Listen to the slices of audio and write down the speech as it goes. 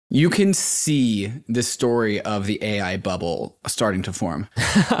You can see the story of the AI bubble starting to form.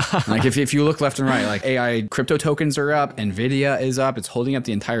 Like if you look left and right, like AI crypto tokens are up, Nvidia is up, it's holding up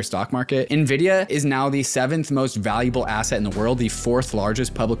the entire stock market. Nvidia is now the 7th most valuable asset in the world, the 4th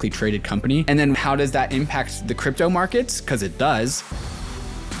largest publicly traded company. And then how does that impact the crypto markets? Because it does.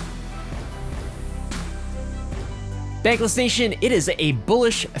 Bankless Nation, it is a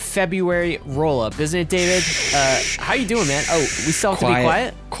bullish February roll-up, isn't it, David? How you doing, man? Oh, we still have to be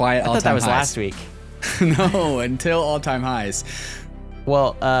quiet? Quiet. I thought that was last week. No, until all-time highs.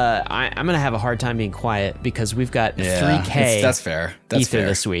 Well, I'm going to have a hard time being quiet because we've got 3K that's fair. That's Ether fair.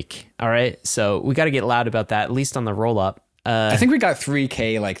 this week. All right, so we got to get loud about that, at least on the roll-up. I think we got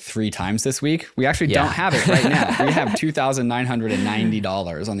 3K like 3 times this week. We actually don't have it right now. We have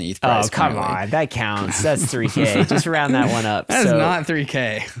 $2,990 on the ETH price. Oh, come on. That counts. That's 3K. Just round that one up. That's not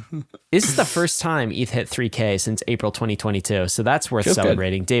 3K. This is the first time ETH hit 3K since April 2022. So that's worth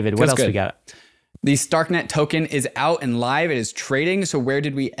celebrating. Good. David, what else we got? The STRKnet token is out and live. It is trading. So where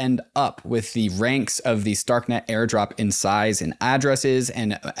did we end up with the ranks of the STRKnet airdrop in size and addresses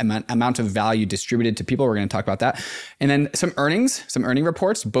and amount of value distributed to people? We're going to talk about that. And then some earning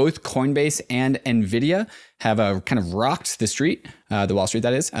reports. Both Coinbase and Nvidia have kind of rocked the street, the Wall Street,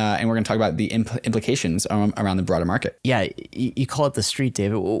 that is. And we're going to talk about the implications around the broader market. Yeah, you call it the street,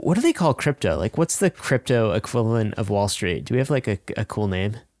 David. What do they call crypto? Like, what's the crypto equivalent of Wall Street? Do we have like a cool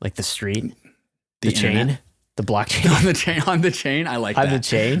name? Like the street? The chain, the blockchain. on the chain. I like that. On the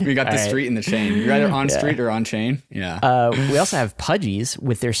chain. We got the street and the chain. You're either on street or on chain. Yeah. We also have Pudgies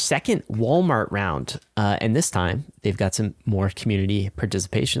with their second Walmart round. And this time they've got some more community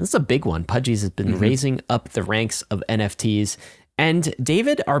participation. This is a big one. Pudgies has been raising up the ranks of NFTs. And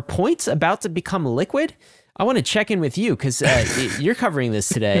David, are points about to become liquid? I want to check in with you because you're covering this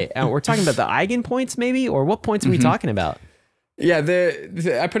today. We're talking about the Eigen points maybe, or what points are we talking about? Yeah,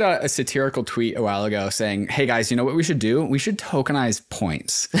 I put out a satirical tweet a while ago saying, "Hey guys, you know what we should do? We should tokenize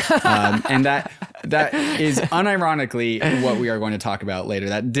points," and that is unironically what we are going to talk about later.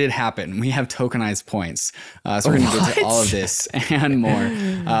 That did happen. We have tokenized points, so we're going to get to all of this and more.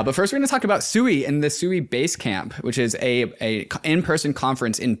 But first, we're going to talk about Sui and the Sui Basecamp, which is a in-person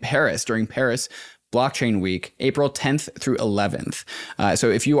conference in Paris during Paris Blockchain Week, April 10th through 11th. So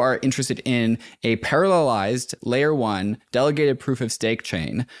if you are interested in a parallelized layer 1 delegated proof of stake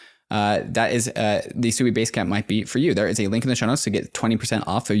chain, that is the Sui Basecamp might be for you. There is a link in the show notes to get 20%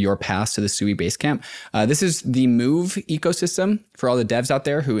 off of your pass to the Sui Basecamp. This is the Move ecosystem for all the devs out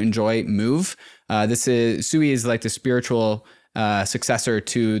there who enjoy Move. Sui is like the spiritual successor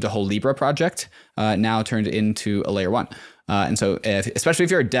to the whole Libra project, now turned into a layer 1. And so especially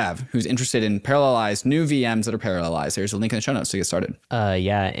if you're a dev who's interested in parallelized new VMs that are parallelized, there's a link in the show notes to get started.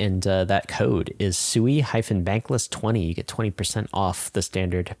 And that code is Sui-Bankless20. You get 20% off the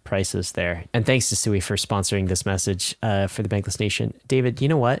standard prices there. And thanks to Sui for sponsoring this message for the Bankless Nation. David, you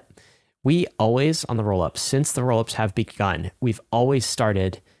know what? We always, on the roll-ups, since the roll-ups have begun, we've always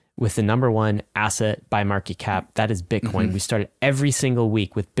started with the number one asset by market cap. That is Bitcoin. We started every single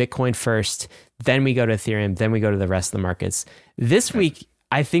week with Bitcoin first, then we go to Ethereum, then we go to the rest of the markets. This week,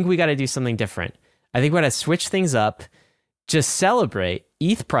 I think we got to do something different. I think we got to switch things up, just celebrate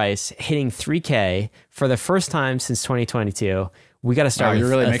ETH price hitting 3K for the first time since 2022. We got to start with You're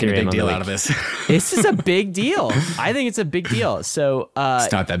really Ethereum making a big deal out of this. This is a big deal. I think it's a big deal. So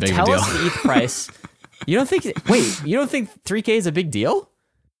it's not that big of a deal. Tell us the ETH price. You don't think 3K is a big deal?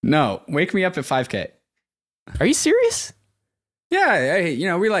 No, wake me up at 5K. Are you serious?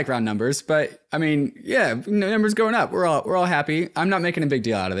 Yeah, we like round numbers, but I mean, numbers going up. We're all happy. I'm not making a big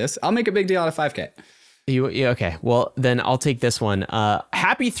deal out of this. I'll make a big deal out of 5K. Okay. Well, then I'll take this one.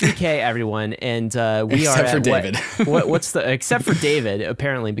 Happy 3K, everyone, and we except are for David. Except for David,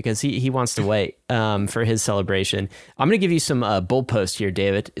 apparently, because he wants to wait for his celebration. I'm going to give you some bull post here,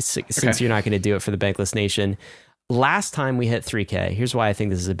 David, since you're not going to do it for the Bankless Nation. Last time we hit 3K, here's why I think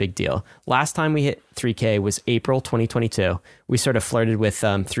this is a big deal. Last time we hit 3K was April 2022. We sort of flirted with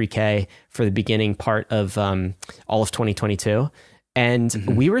 3K for the beginning part of all of 2022.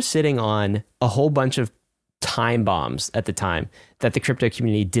 And we were sitting on a whole bunch of time bombs at the time that the crypto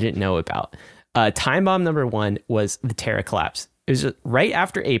community didn't know about. Time bomb number 1 was the Terra collapse. It was right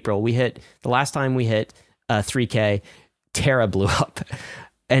after April. The last time we hit 3K, Terra blew up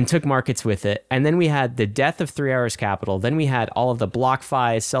and took markets with it. And then we had the death of 3 Hours Capital. Then we had all of the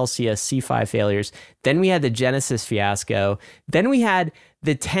BlockFi, Celsius, CFi failures. Then we had the Genesis fiasco. Then we had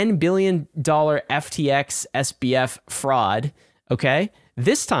the $10 billion FTX SBF fraud. Okay.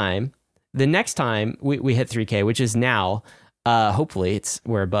 This time, the next time we hit 3K, which is now, hopefully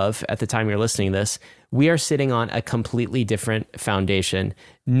we're above at the time you're listening to this, we are sitting on a completely different foundation.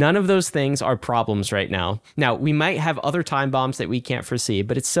 None of those things are problems right now. Now, we might have other time bombs that we can't foresee,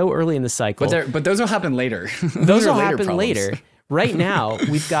 but it's so early in the cycle. But those will happen later. Those will happen later. Right now,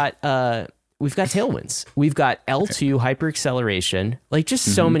 we've got tailwinds. We've got L2 hyperacceleration, like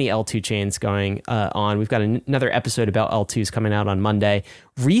just so many L2 chains going on. We've got another episode about L2s coming out on Monday.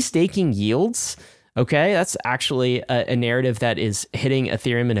 Restaking yields. Okay, that's actually a narrative that is hitting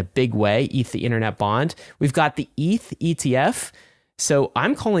Ethereum in a big way. ETH, the internet bond. We've got the ETH ETF. So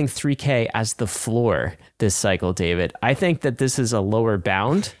I'm calling 3K as the floor this cycle, David. I think that this is a lower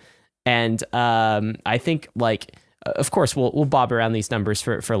bound. And I think of course, we'll bob around these numbers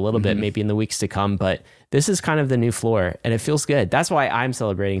for a little bit, maybe in the weeks to come, but this is kind of the new floor and it feels good. That's why I'm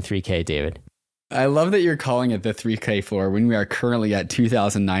celebrating 3K, David. I love that you're calling it the 3K floor when we are currently at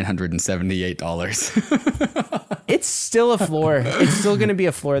 $2,978. It's still a floor. It's still going to be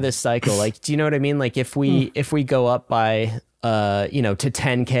a floor this cycle. Like, do you know what I mean? Like if we go up by, to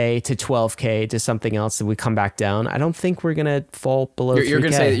 10K, to 12K, to something else, and we come back down, I don't think we're going to fall below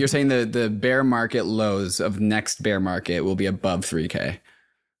 3K. You're saying the bear market lows of next bear market will be above 3K.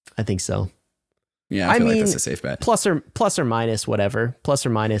 I think so. Yeah, I feel like that's a safe bet. Plus or minus whatever, plus or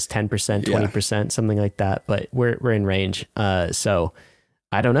minus 10%, 20%, something like that. But we're in range. So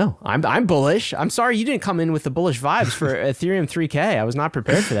I don't know. I'm bullish. I'm sorry you didn't come in with the bullish vibes for Ethereum 3K. I was not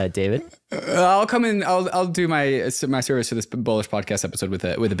prepared for that, David. I'll come in. I'll do my service to this bullish podcast episode with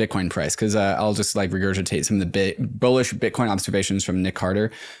a Bitcoin price because I'll just regurgitate some of the bullish Bitcoin observations from Nick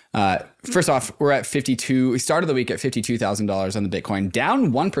Carter. First off, we're at 52. We started the week at $52,000 on the Bitcoin,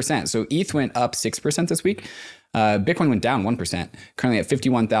 down 1%. So ETH went up 6% this week. Bitcoin went down 1%, currently at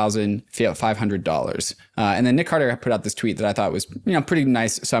 $51,500. And then Nick Carter put out this tweet that I thought was, pretty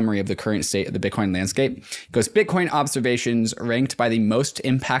nice summary of the current state of the Bitcoin landscape. It goes, Bitcoin observations ranked by the most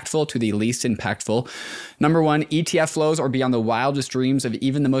impactful to the least impactful. Number 1, ETF flows are beyond the wildest dreams of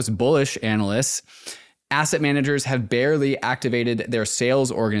even the most bullish analysts. Asset managers have barely activated their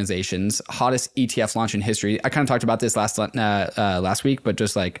sales organizations. Hottest ETF launch in history. I kind of talked about this last week, but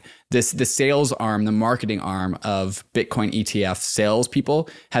just like the sales arm, the marketing arm of Bitcoin ETF salespeople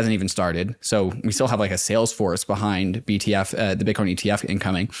hasn't even started. So we still have a sales force behind BTF, the Bitcoin ETF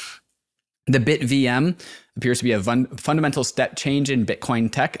incoming. The BitVM appears to be a fundamental step change in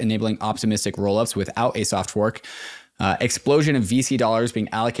Bitcoin tech, enabling optimistic rollups without a soft fork. Explosion of VC dollars being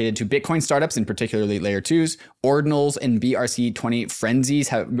allocated to Bitcoin startups, and particularly layer 2s. Ordinals and BRC20 frenzies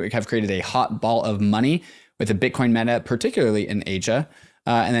have created a hot ball of money with the Bitcoin meta, particularly in Asia.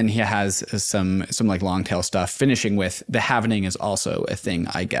 And then he has some long tail stuff, finishing with the halvening is also a thing,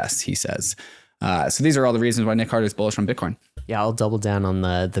 I guess, he says. So these are all the reasons why Nick Carter is bullish on Bitcoin. Yeah, I'll double down on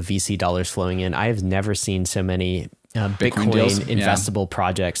the VC dollars flowing in. I have never seen so many Bitcoin investable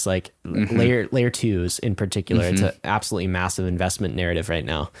projects, like layer 2s in particular. It's an absolutely massive investment narrative right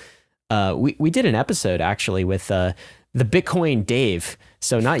now. We did an episode actually with the Bitcoin Dave.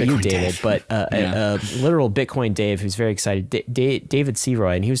 So not Bitcoin you, David, but a literal Bitcoin Dave who's very excited. David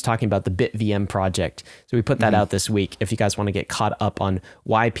Seroy, and he was talking about the BitVM project. So we put that out this week. If you guys want to get caught up on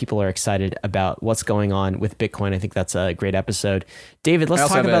why people are excited about what's going on with Bitcoin, I think that's a great episode. David, let's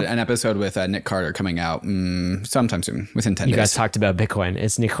talk about an episode with Nick Carter coming out sometime soon, within 10 days. You guys talked about Bitcoin.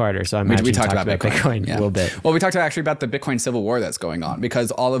 It's Nick Carter, so I imagine we talked about Bitcoin a little bit. Well, we talked actually about the Bitcoin civil war that's going on,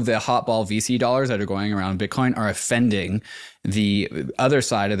 because all of the hotball VC dollars that are going around Bitcoin are offending the other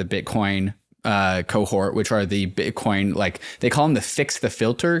side of the Bitcoin cohort, which are the Bitcoin, they call them the fix the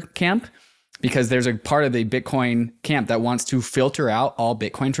filter camp, because there's a part of the Bitcoin camp that wants to filter out all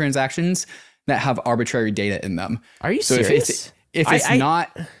Bitcoin transactions that have arbitrary data in them. Are you serious? If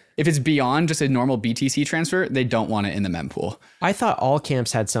it's beyond just a normal BTC transfer, they don't want it in the mempool. I thought all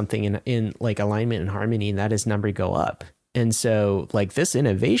camps had something in alignment and harmony, and that is number go up. And so this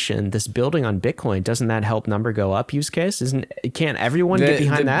innovation, this building on Bitcoin, doesn't that help number go up use case? Can't everyone get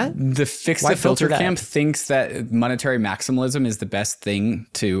behind that? The fix the filter camp thinks that monetary maximalism is the best thing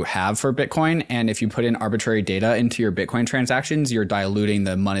to have for Bitcoin. And if you put in arbitrary data into your Bitcoin transactions, you're diluting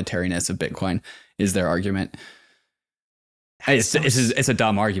the monetariness of Bitcoin, is their argument. It's a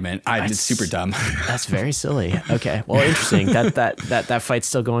dumb argument. It's super dumb. That's very silly. Okay. Well, interesting. That fight's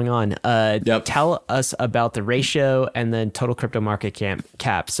still going on. Tell us about the ratio and then total crypto market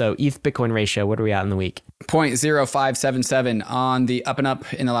cap. So ETH Bitcoin ratio, what are we at in the week? 0.0577 on the up and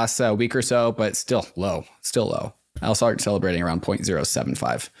up in the last week or so, but still low. I'll start celebrating around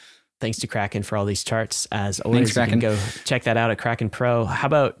 0.075. Thanks to Kraken for all these charts. As always, you can go check that out at Kraken Pro. How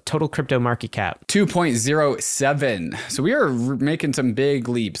about total crypto market cap? 2.07. So we are making some big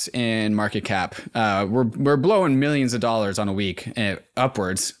leaps in market cap. We're blowing millions of dollars on a week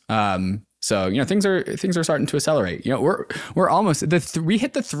upwards. So, things are starting to accelerate. We're almost we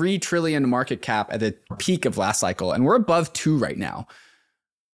hit the 3 trillion market cap at the peak of last cycle, and we're above 2 right now.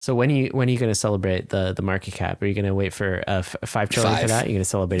 So when are you going to celebrate the market cap? Are you going to wait for 5 trillion for that? You're going to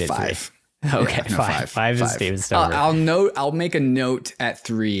celebrate it at 3? Okay, yeah, no, 5 is David's number. I'll make a note at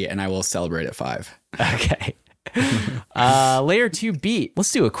 3 and I will celebrate at 5. Okay. Layer 2 beat.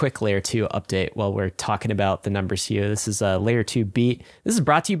 Let's do a quick layer 2 update while we're talking about the numbers here. This is a layer 2 beat. This is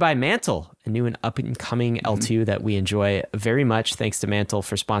brought to you by Mantle, a new and up and coming L2 that we enjoy very much. Thanks to Mantle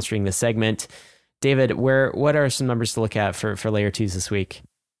for sponsoring the segment. David, what are some numbers to look at for layer 2s this week?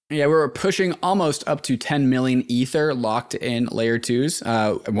 Yeah, we're pushing almost up to 10 million Ether locked in layer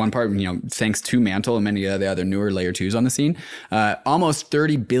 2s. One part, thanks to Mantle and many of the other newer layer 2s on the scene. Almost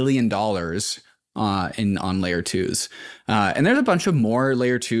 $30 billion on layer 2s. And there's a bunch of more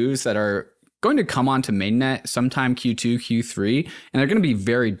layer 2s that are going to come onto mainnet sometime Q2, Q3, and they're going to be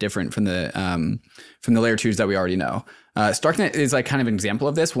very different from the layer 2s that we already know. STRKnet is like kind of an example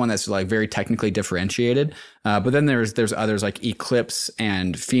of this, one that's like very technically differentiated. But then there's others like Eclipse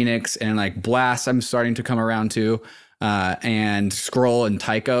and Phoenix and like Blast I'm starting to come around to. And Scroll and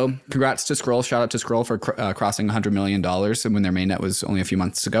Tycho. Congrats to Scroll. Shout out to Scroll for crossing $100 million when their mainnet was only a few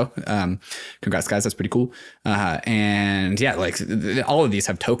months ago. Congrats, guys. That's pretty cool. And yeah, like all of these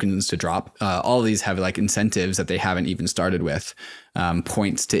have tokens to drop. All of these have like incentives that they haven't even started with,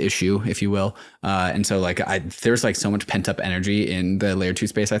 points to issue, if you will. And so like there's like so much pent up energy in the layer 2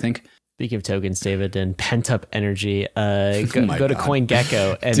 space, I think. Speaking of tokens, David, and pent up energy, go to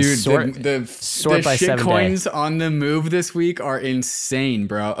CoinGecko and sort by 7 day. Coins on the move this week are insane,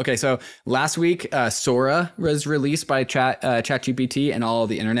 bro. Okay, so last week, Sora was released by ChatGPT, and all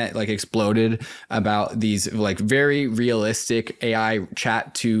the internet like exploded about these like very realistic AI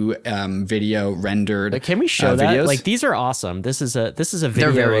chat to video rendered. But can we show that? Videos? Like these are awesome. This is a video.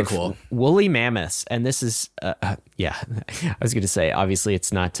 They're very of cool. Woolly mammoths, and this is yeah. I was going to say obviously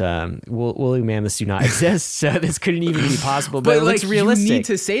it's not. Woolly mammoths do not exist, so this couldn't even be possible. But it looks realistic. You need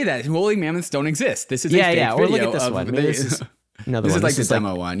to say that woolly mammoths don't exist. This is a fake video. Or look at this one. This is another this one. Is like the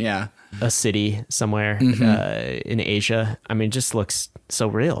demo one. Yeah, a city somewhere in Asia. I mean, it just looks so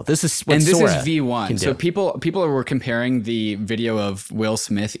real. This is what this Sora is V1. can do. So people were comparing the video of Will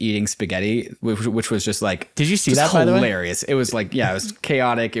Smith eating spaghetti, which was just like, did you see that? By the way, hilarious. It was like, it was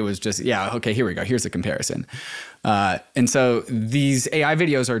chaotic. It was just okay. Here we go. Here's the comparison. And so these AI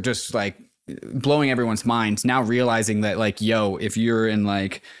videos are just like blowing everyone's minds now, realizing that like, if you're in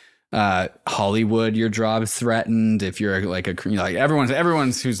like Hollywood, your job is threatened. If you're like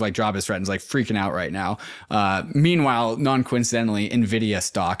everyone's whose like job is threatened is like freaking out right now. Meanwhile, non-coincidentally, Nvidia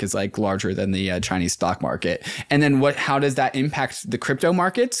stock is like larger than the Chinese stock market. And then how does that impact the crypto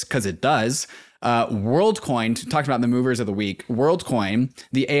markets? Because it does. WorldCoin, talked about the movers of the week. WorldCoin,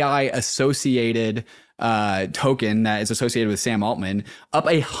 the AI associated token that is associated with Sam Altman, up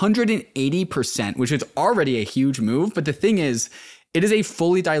 180%, which is already a huge move. But the thing is, it is a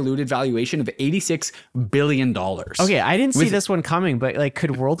fully diluted valuation of $86 billion. Okay, I didn't see this one coming, but like, could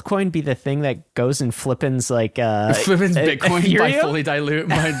WorldCoin be the thing that goes and flippins like flippins Bitcoin Ethereum?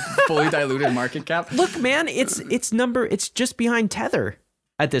 by fully diluted market cap? Look, man, it's just behind Tether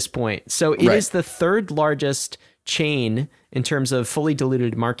at this point. So it is the third largest chain in terms of fully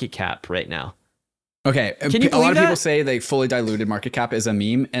diluted market cap right now. Okay, can you a lot of that? people say like fully diluted market cap is a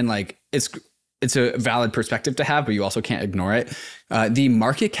meme, and like it's a valid perspective to have, but you also can't ignore it. The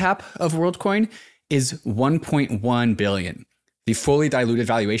market cap of WorldCoin is 1.1 billion. The fully diluted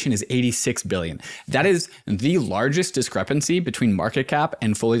valuation is 86 billion. That is the largest discrepancy between market cap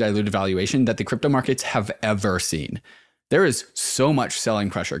and fully diluted valuation that the crypto markets have ever seen. There is so much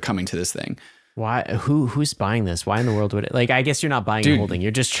selling pressure coming to this thing. Why? Who's buying this? Why in the world would it? Like, I guess you're not buying and holding. You're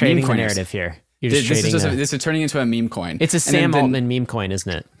just trading the narrative here. This is turning into a meme coin. It's a Sam Altman meme coin,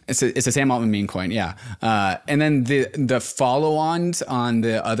 isn't it? It's a Sam Altman meme coin, yeah. And then the follow-ons on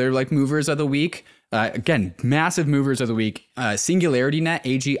the other like movers of the week. Again, massive movers of the week. SingularityNet,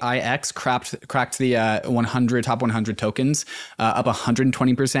 AGIX, cracked the top 100 tokens, up 120%,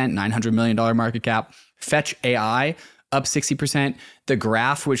 $900 million market cap. Fetch AI, up 60%. The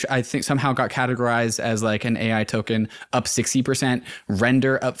Graph, which I think somehow got categorized as like an AI token, up 60%.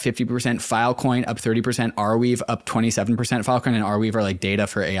 Render, up 50%. Filecoin, up 30%. Arweave, up 27%. Filecoin and Arweave are like data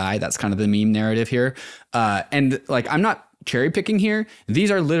for AI. That's kind of the meme narrative here. And like, I'm not cherry picking here. These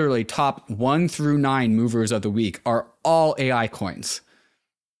are literally top 1 through 9 movers of the week are all AI coins.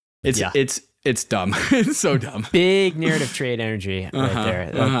 It's dumb. It's so dumb. Big narrative trade energy right there.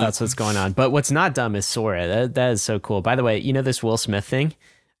 That's what's going on. But what's not dumb is Sora. That is so cool. By the way, you know this Will Smith thing?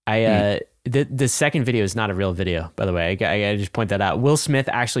 I the second video is not a real video, by the way. I gotta just point that out. Will Smith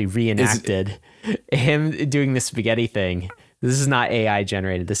actually reenacted him doing the spaghetti thing. This is not AI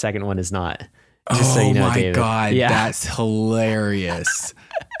generated. The second one is not. Just so you know, David. Oh my God, that's hilarious.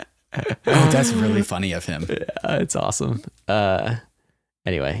 That's really funny of him. It's awesome.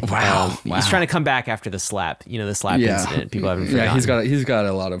 Anyway, wow. He's trying to come back after the slap. The slap incident. People haven't forgotten. Yeah, he's got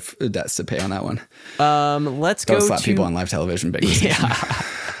a lot of debts to pay on that one. Let's Don't go slap to people on live television.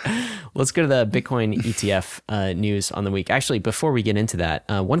 Let's go to the Bitcoin ETF news on the week. Actually, before we get into that,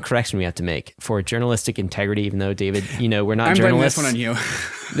 one correction we have to make for journalistic integrity. Even though, David, we're not journalists. I'm blaming this one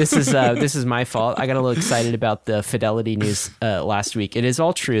on this you. is my fault. I got a little excited about the Fidelity news last week. It is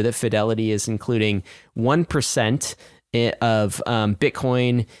all true that Fidelity is including 1% of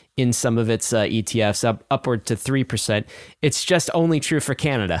Bitcoin in some of its ETFs, upward to 3%. It's just only true for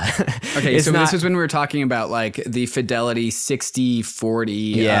Canada. Okay, so this is when we were talking about like the Fidelity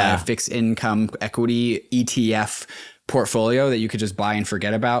 60-40 fixed income equity ETF portfolio that you could just buy and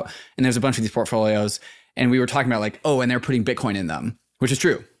forget about. And there's a bunch of these portfolios, and we were talking about like, and they're putting Bitcoin in them, which is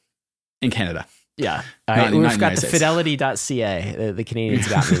true in Canada. Yeah, we've got the fidelity.ca. The Canadians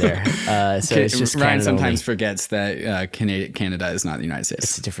got me there. So it's just Ryan Canada sometimes only. forgets that Canada is not the United States.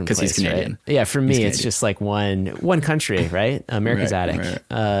 It's a different place, because he's Canadian. Right? Yeah, for me, it's just like one country, right? America's attic.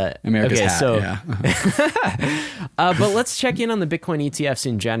 Right. America's hat. So, yeah. But let's check in on the Bitcoin ETFs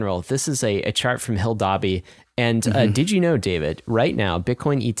in general. This is a chart from Hill Dobby. And did you know, David, right now,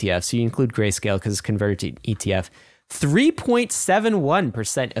 Bitcoin ETFs, so you include Grayscale because it's converted to ETF,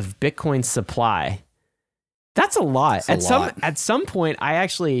 3.71% of Bitcoin supply. That's a lot. At some point, I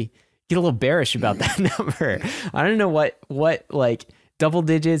actually get a little bearish about that number. I don't know what like double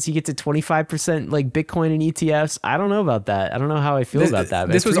digits. You get to 25% like Bitcoin and ETFs. I don't know about that. I don't know how I feel about that.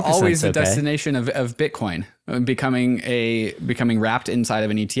 This was always the destination of Bitcoin, becoming wrapped inside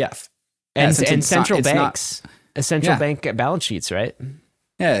of an ETF, and central banks, central bank balance sheets, right?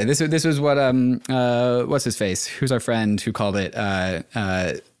 Yeah, this was what what's his face? Who's our friend who called it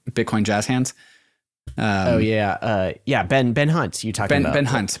Bitcoin jazz hands? Ben Hunt. You talking about Ben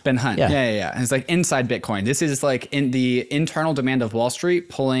Hunt? Yeah. It's like inside Bitcoin. This is like in the internal demand of Wall Street,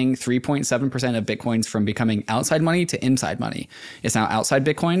 pulling 3.7% of Bitcoins from becoming outside money to inside money. It's now outside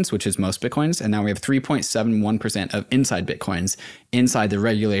Bitcoins, which is most Bitcoins, and now we have 3.71% of inside Bitcoins inside the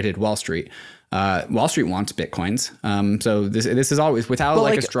regulated Wall Street. Wall Street wants Bitcoins. So this is always without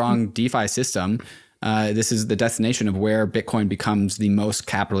a strong DeFi system. This is the destination of where Bitcoin becomes the most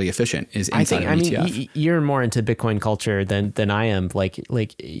capitally efficient is inside an ETF. You're more into Bitcoin culture than I am, like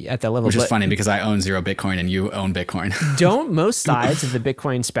at that level. Which is funny because I own 0 Bitcoin and you own Bitcoin. Don't most sides of the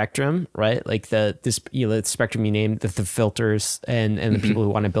Bitcoin spectrum, right? Like the spectrum you named, the filters and the people who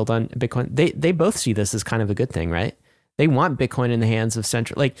want to build on Bitcoin, they both see this as kind of a good thing, right? They want Bitcoin in the hands of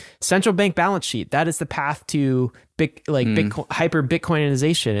central bank balance sheet. That is the path to Bitcoin, hyper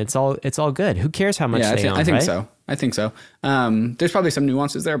Bitcoinization. It's all good. Who cares how much they own? I think so. There's probably some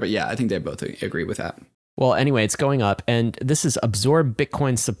nuances there, but yeah, I think they both agree with that. Well, anyway, it's going up, and this is absorb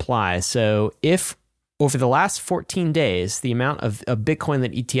Bitcoin supply. So if over the last 14 days, the amount of Bitcoin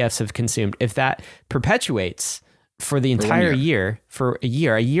that ETFs have consumed, if that perpetuates for the entire year, a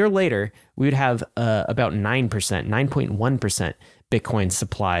year later, we would have about 9.1% Bitcoin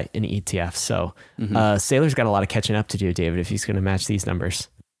supply in ETFs. So Saylor's got a lot of catching up to do, David, if he's going to match these numbers.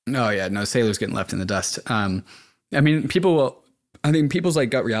 Oh yeah, no, Saylor's getting left in the dust. I mean, people's like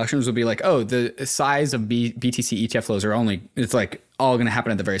gut reactions will be like, oh, the size of BTC ETF flows it's like all going to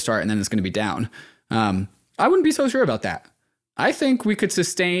happen at the very start and then it's going to be down. I wouldn't be so sure about that. I think we could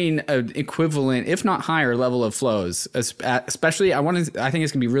sustain an equivalent, if not higher, level of flows. Especially, I think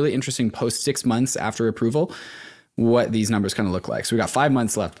it's gonna be really interesting post 6 months after approval, what these numbers kind of look like. So we got 5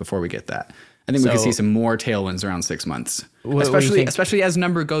 months left before we get that. I think we could see some more tailwinds around 6 months, especially as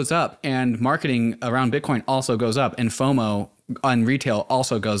number goes up and marketing around Bitcoin also goes up and FOMO on retail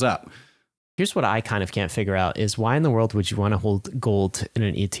also goes up. Here's what I kind of can't figure out is why in the world would you want to hold gold in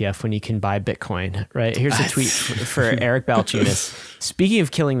an ETF when you can buy Bitcoin, right? Here's a tweet for Eric Balchunas. Speaking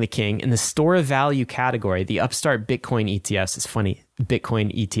of killing the king, in the store of value category, the upstart Bitcoin ETFs, it's funny,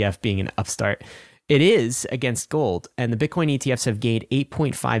 Bitcoin ETF being an upstart, it is against gold. And the Bitcoin ETFs have gained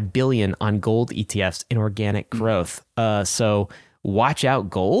 8.5 billion on gold ETFs in organic growth. So watch out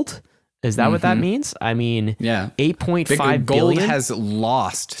gold. Is that what that means? I mean, 8.5 billion. Gold has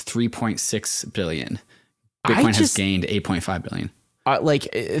lost 3.6 billion. Bitcoin has gained 8.5 billion.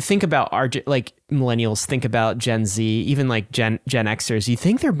 Think about millennials, think about Gen Z, even like Gen Xers. You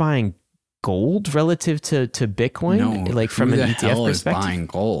think they're buying gold relative to Bitcoin? No, Like from an who the ETF hell is perspective? buying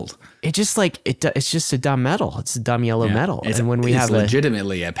gold? It just like it's just a dumb metal. It's a dumb yellow metal. It's, and when we it's have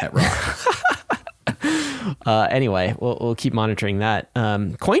legitimately a pet rock. anyway, we'll keep monitoring that.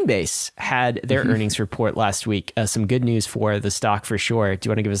 Coinbase had their earnings report last week. Some good news for the stock for sure. Do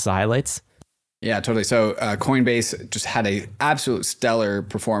you want to give us the highlights? Yeah, totally. So Coinbase just had a absolute stellar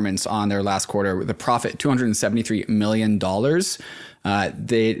performance on their last quarter with a profit $273 million.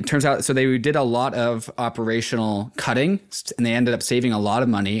 It turns out, so they did a lot of operational cutting and they ended up saving a lot of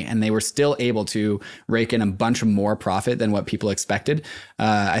money, and they were still able to rake in a bunch of more profit than what people expected.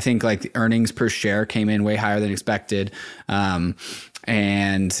 I think like the earnings per share came in way higher than expected.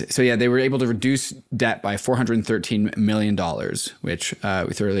 And so, yeah, they were able to reduce debt by $413 million, which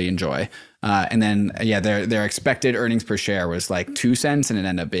we thoroughly enjoy. And then, yeah, their expected earnings per share was like 2 cents, and it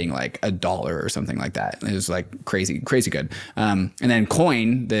ended up being like $1 or something like that. It was like crazy good. And then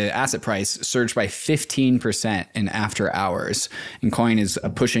Coin, the asset price, surged by 15% in after hours. And Coin is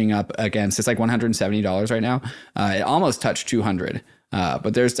pushing up against, it's like $170 right now. It almost touched 200.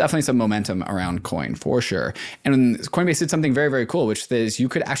 But there's definitely some momentum around Coin for sure. And Coinbase did something very, very cool, which is you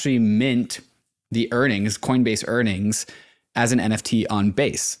could actually mint the earnings, Coinbase earnings, as an NFT on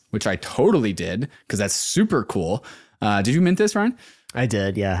Base, which I totally did because that's super cool. Did you mint this, Ryan? I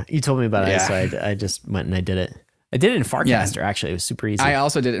did, yeah. You told me about it, so I just went and I did it. I did it in Farcaster, actually. It was super easy. I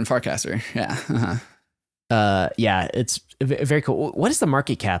also did it in Farcaster, yeah. Yeah, it's very cool. What is the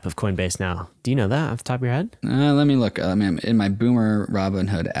market cap of Coinbase now? Do you know that off the top of your head? Let me look. In my Boomer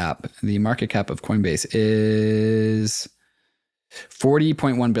Robinhood app, the market cap of Coinbase is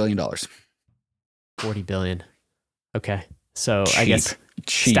 $40.1 billion. 40 billion. Okay. So cheap. I guess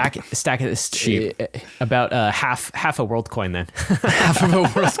cheap. stack this cheap. About half a world coin then. Half of a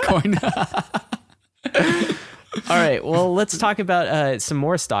world coin. All right. Well, let's talk about some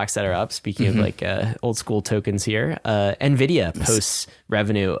more stocks that are up. Speaking of like old school tokens here, Nvidia posts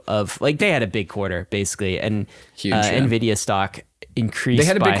revenue of like they had a big quarter basically, and huge, Nvidia stock increased. They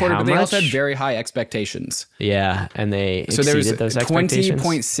had a big quarter, but they also had much? Very high expectations. Yeah, and they so there was those expectations.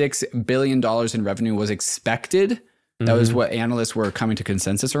 $20.6 billion in revenue was expected. That was what analysts were coming to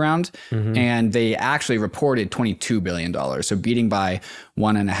consensus around. And they actually reported $22 billion. So beating by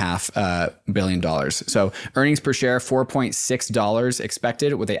 $1.5 billion. So earnings per share, $4.6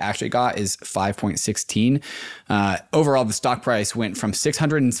 expected. What they actually got is $5.16. Overall, the stock price went from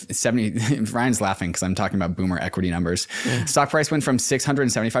 670. Ryan's laughing because I'm talking about Boomer equity numbers. Yeah. Stock price went from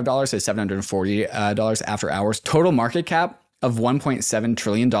 $675 to $740 after hours. Total market cap of $1.7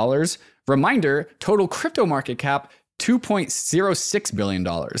 trillion. Reminder, total crypto market cap, $2.06 billion.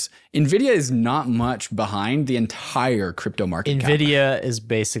 Nvidia is not much behind the entire crypto market cap. Nvidia is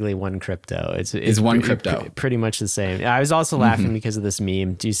basically one crypto. It's one crypto. Pretty much the same. I was also laughing because of this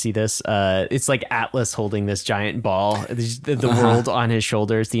meme. Do you see this? It's like Atlas holding this giant ball, the world on his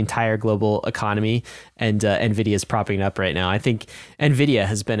shoulders, the entire global economy, and Nvidia is propping it up right now. I think Nvidia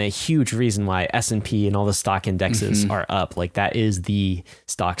has been a huge reason why S&P and all the stock indexes are up. Like that is the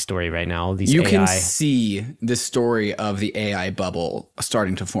stock story right now. All these you AI. can see the story of the AI bubble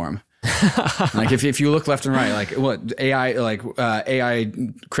starting to form. Like if you look left and right, like what AI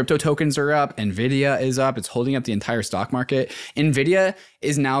crypto tokens are up, Nvidia is up, it's holding up the entire stock market. Nvidia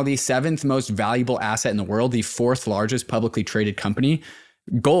is now the 7th most valuable asset in the world, the 4th largest publicly traded company.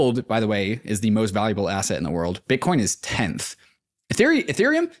 Gold, by the way, is the most valuable asset in the world. Bitcoin is 10th.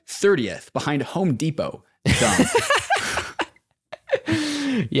 Ethereum 30th behind Home Depot. Dumb.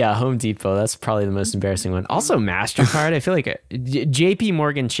 Yeah, Home Depot. That's probably the most embarrassing one. Also, MasterCard. I feel like JP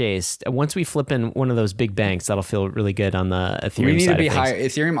Morgan Chase. Once we flip in one of those big banks, that'll feel really good on the Ethereum we need side to be of things. higher.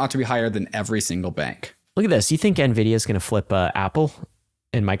 Ethereum ought to be higher than every single bank. Look at this. You think Nvidia is going to flip Apple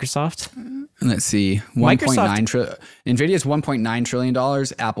and Microsoft? Let's see. $1.9 trillion. Nvidia is $1.9 trillion.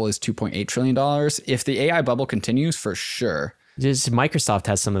 Apple is $2.8 trillion. If the AI bubble continues, for sure. Just Microsoft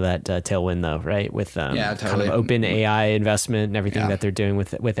has some of that tailwind though, right? With totally. Kind of open AI investment and everything that they're doing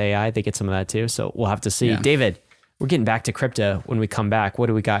with AI, they get some of that too. So we'll have to see. Yeah. David, we're getting back to crypto when we come back. What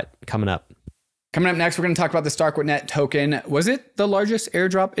do we got coming up? Coming up next, we're going to talk about the STRK token. Was it the largest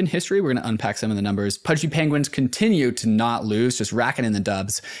airdrop in history? We're going to unpack some of the numbers. Pudgy Penguins continue to not lose, just racking in the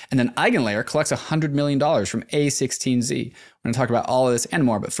dubs. And then Eigenlayer collects $100 million from A16Z. I'm going to talk about all of this and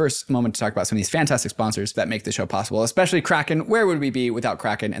more, but first, a moment to talk about some of these fantastic sponsors that make the show possible, especially Kraken. Where would we be without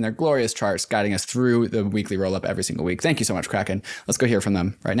Kraken and their glorious charts guiding us through the weekly roll-up every single week? Thank you so much, Kraken. Let's go hear from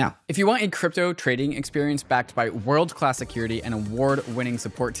them right now. If you want a crypto trading experience backed by world-class security and award-winning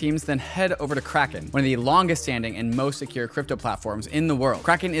support teams, then head over to Kraken, one of the longest-standing and most secure crypto platforms in the world.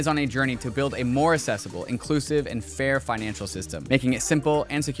 Kraken is on a journey to build a more accessible, inclusive, and fair financial system, making it simple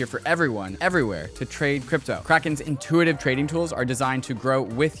and secure for everyone, everywhere, to trade crypto. Kraken's intuitive trading tools are designed to grow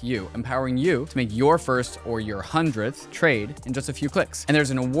with you, empowering you to make your first or your 100th trade in just a few clicks. And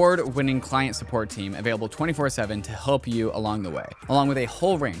there's an award-winning client support team available 24/7 to help you along the way, along with a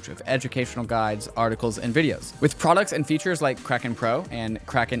whole range of educational guides, articles, and videos. With products and features like Kraken Pro and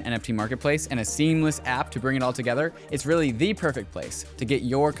Kraken NFT Marketplace and a seamless app to bring it all together, it's really the perfect place to get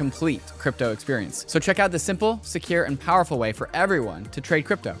your complete crypto experience. So check out the simple, secure, and powerful way for everyone to trade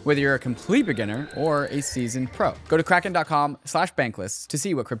crypto, whether you're a complete beginner or a seasoned pro. Go to kraken.com/bankless to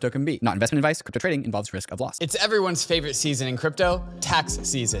see what crypto can be. Not investment advice. Crypto trading involves risk of loss. It's everyone's favorite season in crypto, tax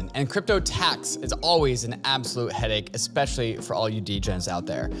season. And crypto tax is always an absolute headache, especially for all you degens out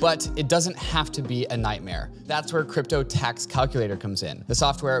there. But it doesn't have to be a nightmare. That's where Crypto Tax Calculator comes in, the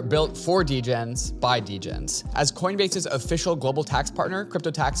software built for degens by degens. As Coinbase's official global tax partner, Crypto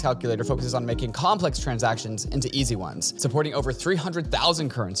Tax Calculator focuses on making complex transactions into easy ones, supporting over 300,000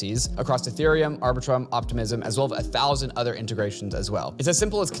 currencies across Ethereum, Arbitrum, Optimism, as well as 1,000 other integrations as well. It's as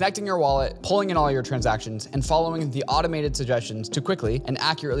simple as connecting your wallet, pulling in all your transactions, and following the automated suggestions to quickly and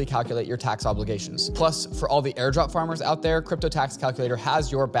accurately calculate your tax obligations. Plus, for all the airdrop farmers out there, Crypto Tax Calculator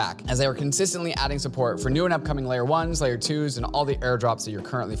has your back, as they are consistently adding support for new and upcoming layer 1s, layer 2s, and all the airdrops that you're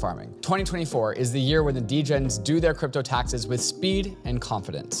currently farming. 2024 is the year when the degens do their crypto taxes with speed and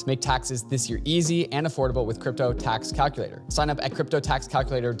confidence. Make taxes this year easy and affordable with Crypto Tax Calculator. Sign up at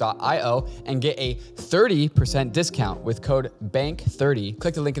cryptotaxcalculator.io and get a 30% discount with code BANK30.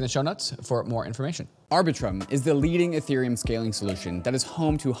 Click the link in the show notes for more information. Arbitrum is the leading Ethereum scaling solution that is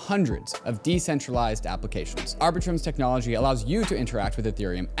home to hundreds of decentralized applications. Arbitrum's technology allows you to interact with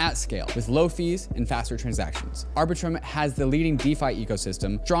Ethereum at scale with low fees and faster transactions. Arbitrum has the leading DeFi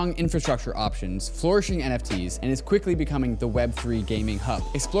ecosystem, strong infrastructure options, flourishing NFTs, and is quickly becoming the Web3 gaming hub.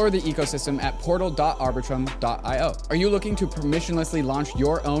 Explore the ecosystem at portal.arbitrum.io. Are you looking to permissionlessly launch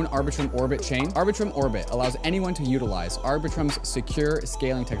your own Arbitrum Orbit chain? Arbitrum Orbit allows anyone to utilize Arbitrum's secure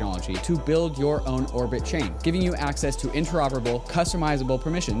scaling technology to build your own Orbit chain, giving you access to interoperable, customizable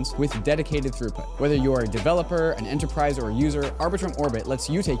permissions with dedicated throughput. Whether you're a developer, an enterprise, or a user, Arbitrum Orbit lets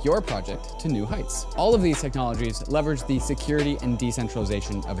you take your project to new heights. All of these technologies leverage the security and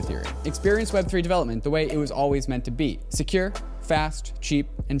decentralization of Ethereum. Experience Web3 development the way it was always meant to be: secure, fast, cheap,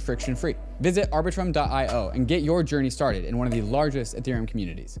 and friction-free. Visit arbitrum.io and get your journey started in one of the largest Ethereum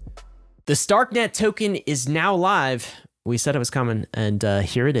communities. The STRKnet token is now live. We said it was coming, and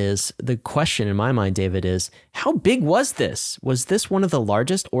here it is. The question in my mind, David, is how big was this? Was this one of the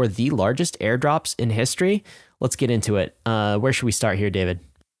largest or the largest airdrops in history? Let's get into it. Where should we start here, David?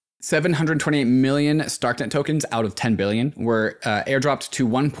 728 million STRKnet tokens out of 10 billion were airdropped to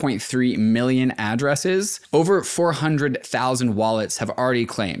 1.3 million addresses. Over 400,000 wallets have already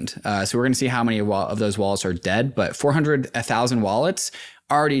claimed. So we're going to see how many of those wallets are dead, but 400,000 wallets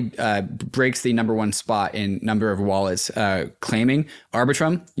already breaks the number one spot in number of wallets claiming.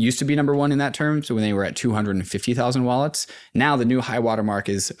 Arbitrum used to be number one in that term, so when they were at 250,000 wallets. Now the new high water mark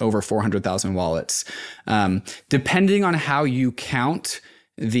is over 400,000 wallets. Depending on how you count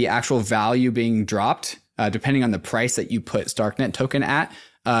the actual value being dropped, depending on the price that you put STRKnet token at,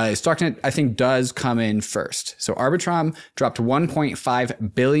 STRKnet, I think, does come in first. So Arbitrum dropped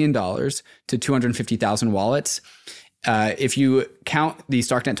 $1.5 billion to 250,000 wallets. If you count the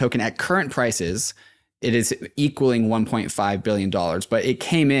STRKnet token at current prices, it is equaling $1.5 billion, but it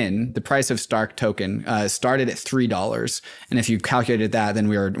came in, the price of STRK token started at $3. And if you calculated that, then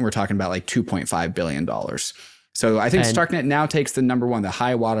we're talking about like $2.5 billion. So I think STRKnet now takes the number one, the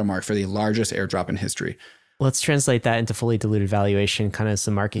high watermark for the largest airdrop in history. Let's translate that into fully diluted valuation, kind of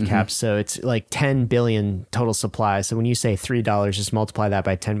some market cap. So it's like 10 billion total supply. So when you say $3, just multiply that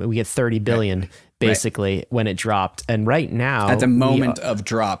by 10, we get 30 billion basically when it dropped. And right now, at the moment of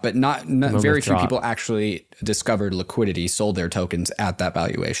drop, but not very few people actually discovered liquidity, sold their tokens at that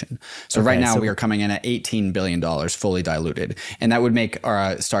valuation. So right now we are coming in at $18 billion fully diluted. And that would make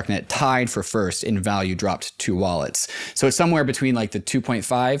our STRKnet tied for first in value dropped to wallets. So it's somewhere between like the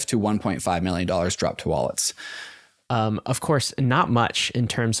 $2.5 to $1.5 million dropped to wallets. Of course, not much in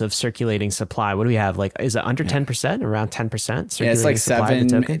terms of circulating supply. What do we have? Like, is it under 10%, around 10%? Yeah, it's like 7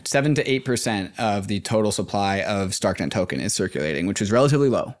 to 8% of the total supply of STRKnet token is circulating, which is relatively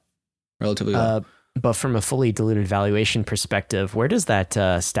low. But from a fully diluted valuation perspective, where does that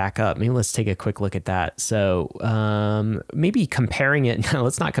stack up? Maybe let's take a quick look at that. So maybe comparing it. No,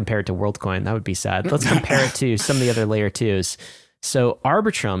 let's not compare it to WorldCoin. That would be sad. Let's compare it to some of the other layer twos. So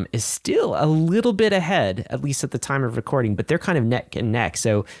Arbitrum is still a little bit ahead, at least at the time of recording, but they're kind of neck and neck.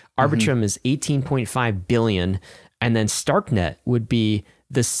 So Arbitrum is 18.5 billion, and then StarkNet would be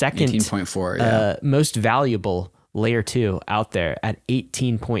the second 18.4, most valuable layer 2 out there at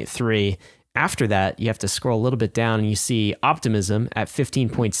 18.3. After that, you have to scroll a little bit down and you see Optimism at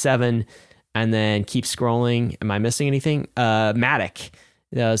 15.7, and then keep scrolling. Am I missing anything? Matic.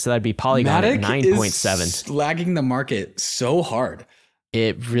 So that'd be Polygon at 9.7. Is lagging the market so hard.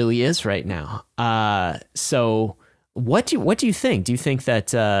 It really is right now. So what do you think? Do you think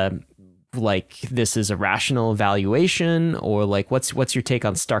that like this is a rational valuation, or like what's your take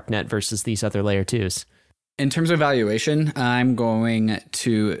on StarkNet versus these other layer 2s? In terms of valuation, I'm going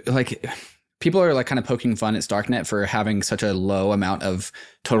to like. People are like kind of poking fun at StarkNet for having such a low amount of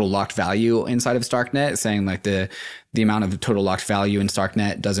total locked value inside of StarkNet, saying like the amount of total locked value in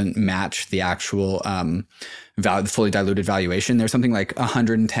StarkNet doesn't match the actual the fully diluted valuation. There's something like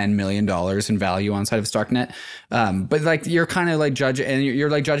 $110 million in value on side of StarkNet. But like you're kind of like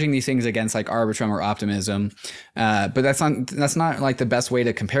you're like judging these things against like Arbitrum or Optimism. But that's not like the best way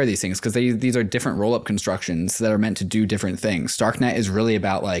to compare these things, because these are different roll-up constructions that are meant to do different things. StarkNet is really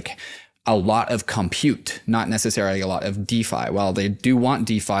about like a lot of compute, not necessarily a lot of DeFi. While they do want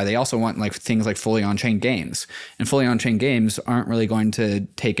DeFi, they also want like things like fully on-chain games, and fully on-chain games aren't really going to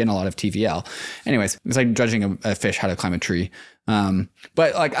take in a lot of TVL. Anyways, it's like judging a fish how to climb a tree.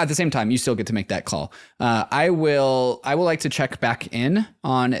 But like at the same time, you still get to make that call. I will like to check back in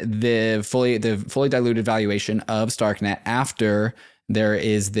on the fully diluted valuation of StarkNet after there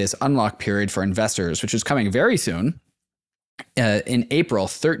is this unlock period for investors, which is coming very soon. In April,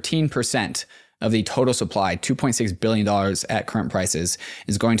 13% of the total supply, $2.6 billion at current prices,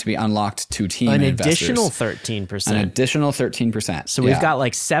 is going to be unlocked to team investors. Additional 13%. An additional 13%. So we've got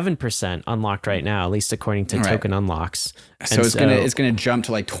like 7% unlocked right now, at least according to token unlocks. So it's gonna jump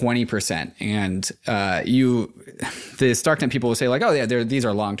to like 20%, and the StarkNet people will say like, oh yeah, these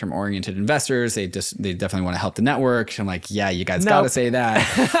are long-term oriented investors. They definitely want to help the network. I'm like, yeah, you guys gotta say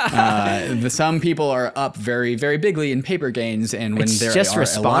that. Some people are up very, very bigly in paper gains, and when there are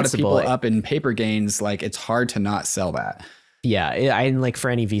a lot of people up in paper gains, like it's hard to not sell that. Yeah, and like for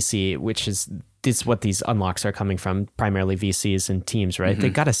any VC, which is what these unlocks are coming from, primarily VCs and teams, right? They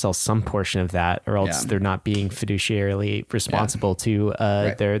got to sell some portion of that, or else they're not being fiduciarily responsible to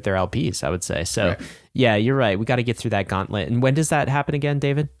their LPs, I would say. So yeah, you're right. We got to get through that gauntlet. And when does that happen again,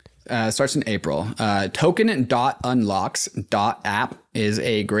 David? Starts in April. Token.unlocks.app is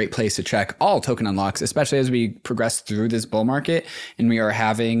a great place to check all token unlocks, especially as we progress through this bull market and we are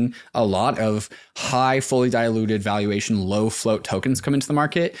having a lot of high fully diluted valuation, low float tokens come into the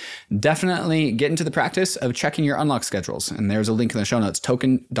market. Definitely get into the practice of checking your unlock schedules. And there's a link in the show notes,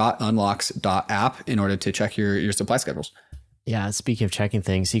 token.unlocks.app, in order to check your supply schedules. Yeah, speaking of checking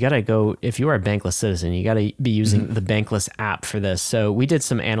things, you got to go, if you are a Bankless citizen, you got to be using the Bankless app for this. So we did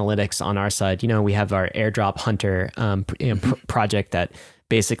some analytics on our side. You know, we have our Airdrop Hunter project that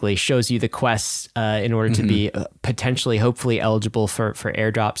basically shows you the quests in order to be potentially, hopefully eligible for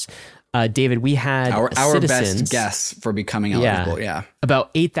airdrops. David, we had our best guess for becoming eligible. Yeah.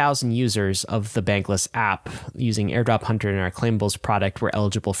 About 8,000 users of the Bankless app using Airdrop Hunter and our Claimables product were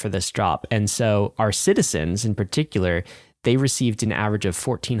eligible for this drop. And so our citizens in particular, they received an average of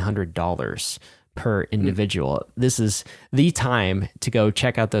 $1,400 per individual. This is the time to go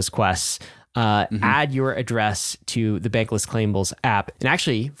check out those quests. Add your address to the Bankless Claimables app. And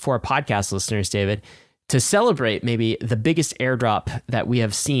actually, for our podcast listeners, David, to celebrate maybe the biggest airdrop that we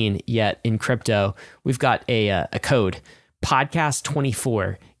have seen yet in crypto, we've got a code.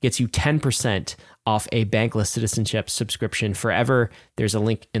 Podcast24 gets you 10% off a Bankless citizenship subscription forever. There's a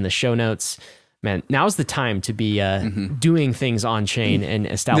link in the show notes. Man, now's the time to be doing things on chain and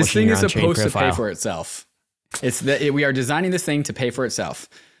establishing your on-chain profile. This thing is supposed to pay for itself. We are designing this thing to pay for itself.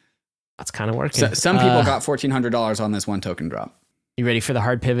 That's kind of working. So, some people got $1,400 on this one token drop. You ready for the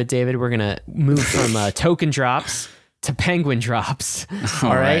hard pivot, David? We're gonna move from token drops to penguin drops.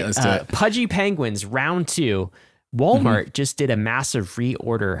 All right, let's do it. Pudgy Penguins round 2. Walmart just did a massive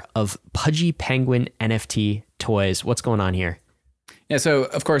reorder of Pudgy Penguin NFT toys. What's going on here? Yeah, so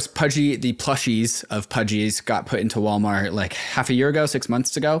of course, Pudgy, the plushies of Pudgies got put into Walmart like half a year ago, 6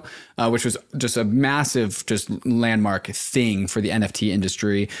 months ago, which was just a massive, just landmark thing for the NFT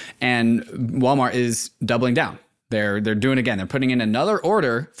industry. And Walmart is doubling down. They're doing it again. They're putting in another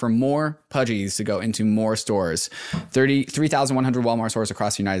order for more pudgies to go into more stores, 3,100 Walmart stores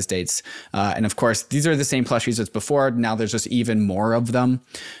across the United States. And of course, these are the same plushies as before. Now there's just even more of them.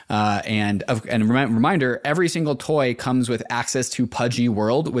 And reminder, every single toy comes with access to Pudgy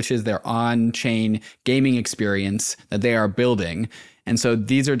World, which is their on-chain gaming experience that they are building. And so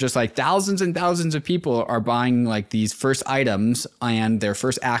these are just like thousands and thousands of people are buying like these first items and their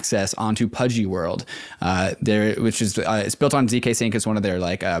first access onto Pudgy World, which is it's built on ZK Sync. It's one of their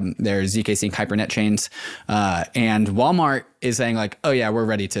their ZK Sync Hypernet chains. And Walmart is saying like, oh yeah, we're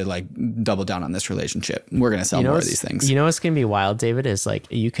ready to like double down on this relationship. We're going to sell more of these things. You know what's going to be wild, David, is like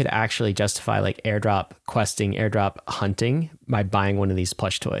you could actually justify like airdrop questing, airdrop hunting by buying one of these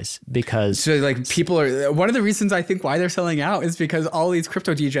plush toys, because so like people are, one of the reasons I think why they're selling out is because all these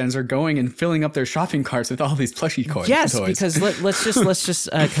crypto degens are going and filling up their shopping carts with all these plushy toys. Yes, because let's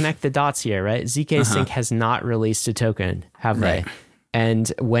just connect the dots here, right? ZK Sync has not released a token, have they?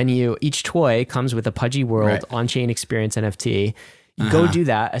 And when each toy comes with a Pudgy World on-chain experience NFT, go do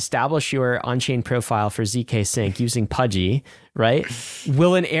that, establish your on-chain profile for ZK Sync using Pudgy, right?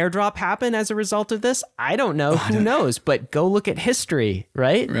 Will an airdrop happen as a result of this? I don't know. Who knows? But go look at history,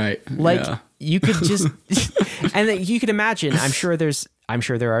 right? Right. Like you could just, and then you could imagine, I'm sure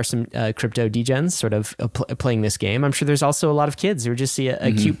there are some crypto degens sort of playing this game. I'm sure there's also a lot of kids who just see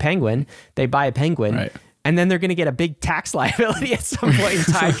a cute penguin. They buy a penguin. Right. And then they're going to get a big tax liability at some point in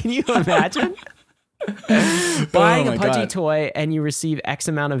time. Can you imagine? Buying a Pudgy toy and you receive X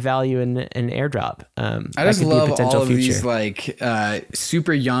amount of value in an airdrop. I just love all of these like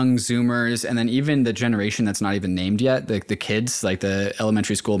super young Zoomers, and then even the generation that's not even named yet, the kids, like the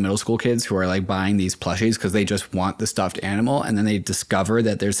elementary school, middle school kids who are like buying these plushies because they just want the stuffed animal, and then they discover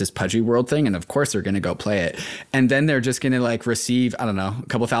that there's this Pudgy World thing, and of course they're going to go play it, and then they're just going to like receive, I don't know, a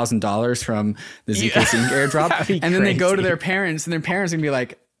couple $1,000s from the ZK Sync airdrop, and then they go to their parents, and their parents are going to be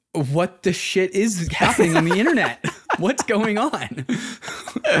like, what the shit is happening on the internet? What's going on?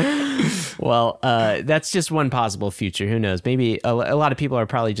 Well, that's just one possible future. Who knows? Maybe a lot of people are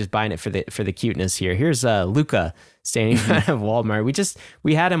probably just buying it for the cuteness here. Here's Luca standing in front of Walmart.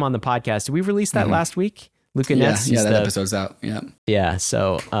 We had him on the podcast. Did we release that last week? Luca Nets. Yeah, that episode's out. Yeah. Yeah.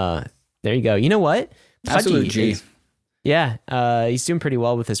 So there you go. You know what? Absolute G. Yeah. He's doing pretty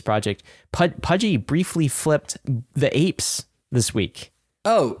well with his project. Pudgy briefly flipped the apes this week.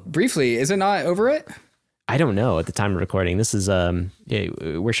 Oh, briefly. Is it not over it? I don't know at the time of recording. This is,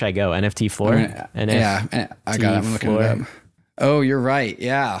 where should I go? NFT floor? Yeah, I got it. I'm looking it up. Oh, you're right.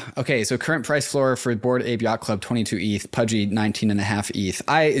 Yeah. Okay. So current price floor for Bored Ape Yacht Club, 22 ETH, Pudgy 19.5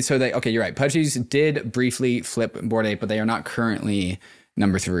 ETH. Okay, you're right. Pudgies did briefly flip Bored Ape, but they are not currently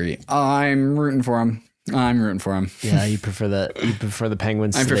number 3. I'm rooting for them. Yeah, you prefer the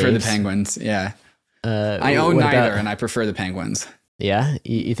penguins. I prefer the penguins. Yeah. I own neither, and I prefer the penguins. Yeah,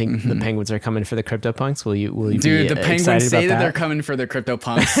 you think the penguins are coming for the CryptoPunks? Will you Dude, be the penguins say that they're coming for the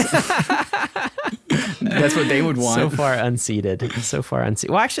CryptoPunks. That's what they would want. So far unseated.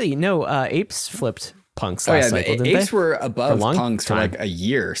 Well, actually, no. Apes flipped punks last cycle, didn't apes they? were above punks for like a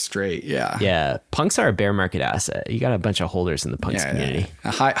year straight. Yeah. Yeah, punks are a bear market asset. You got a bunch of holders in the punks community. A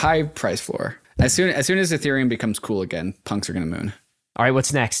high price floor. As soon as Ethereum becomes cool again, punks are gonna moon. All right,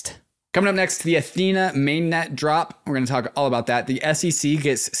 what's next? Coming up next, the Athena mainnet drop. We're going to talk all about that. The SEC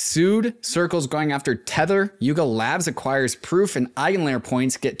gets sued. Circle's going after Tether. Yuga Labs acquires proof, and EigenLayer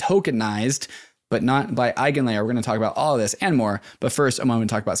points get tokenized, but not by EigenLayer. We're going to talk about all of this and more. But first, I'm going to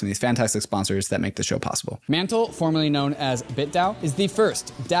talk about some of these fantastic sponsors that make the show possible. Mantle, formerly known as BitDAO, is the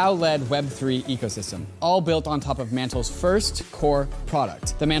first DAO-led Web3 ecosystem, all built on top of Mantle's first core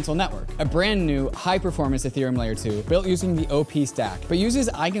product, the Mantle Network, a brand new high-performance Ethereum Layer 2 built using the OP stack, but uses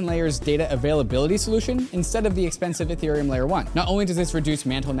EigenLayer's data availability solution instead of the expensive Ethereum Layer 1. Not only does this reduce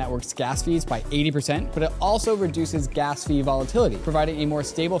Mantle Network's gas fees by 80%, but it also reduces gas fee volatility, providing a more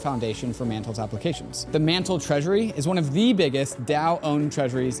stable foundation for Mantle's applications. The Mantle Treasury is one of the biggest DAO-owned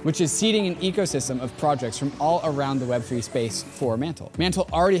treasuries, which is seeding an ecosystem of projects from all around the Web3 space for Mantle. Mantle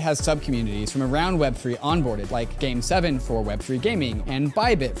already has sub-communities from around Web3 onboarded, like Game7 for Web3 gaming, and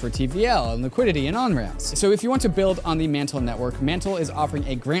Bybit for TVL and liquidity and on-ramps. So if you want to build on the Mantle network, Mantle is offering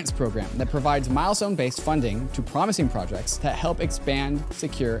a grants program that provides milestone-based funding to promising projects that help expand,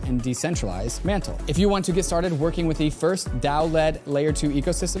 secure, and decentralize Mantle. If you want to get started working with the first DAO-led Layer 2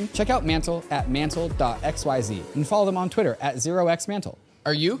 ecosystem, check out Mantle at mantle.xyz and follow them on Twitter at 0xmantle.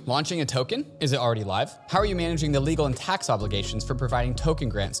 Are you launching a token? Is it already live? How are you managing the legal and tax obligations for providing token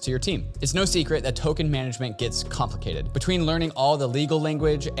grants to your team? It's no secret that token management gets complicated. Between learning all the legal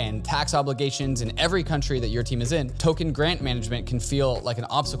language and tax obligations in every country that your team is in, token grant management can feel like an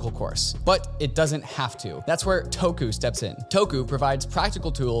obstacle course. But it doesn't have to. That's where Toku steps in. Toku provides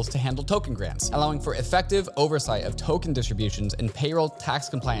practical tools to handle token grants, allowing for effective oversight of token distributions and payroll tax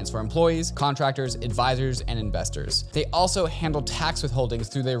compliance for employees, contractors, advisors, and investors. They also handle tax withholding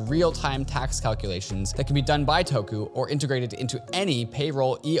through their real-time tax calculations that can be done by Toku or integrated into any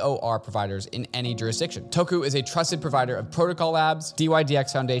payroll EOR providers in any jurisdiction. Toku is a trusted provider of Protocol Labs,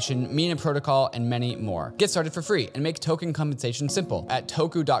 DYDX Foundation, Mina Protocol, and many more. Get started for free and make token compensation simple at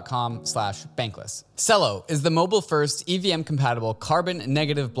toku.com/bankless. Celo is the mobile-first EVM-compatible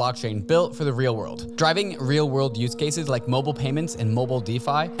carbon-negative blockchain built for the real world, driving real-world use cases like mobile payments and mobile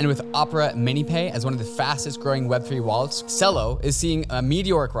DeFi. And with Opera MiniPay as one of the fastest-growing Web3 wallets, Celo is seeing a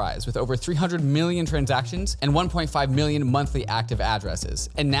meteoric rise with over 300 million transactions and 1.5 million monthly active addresses.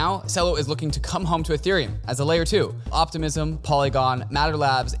 And now, Celo is looking to come home to Ethereum as a layer 2. Optimism, Polygon, Matter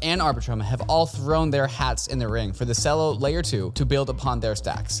Labs, and Arbitrum have all thrown their hats in the ring for the Celo layer 2 to build upon their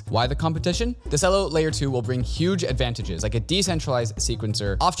stacks. Why the competition? The Celo layer 2 will bring huge advantages like a decentralized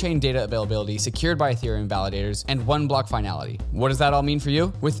sequencer, off-chain data availability secured by Ethereum validators, and one block finality. What does that all mean for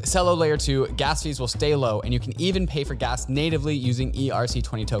you? With Celo layer 2, gas fees will stay low, and you can even pay for gas natively using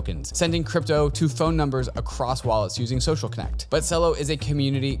ERC20 tokens, sending crypto to phone numbers across wallets using Social Connect. But Celo is a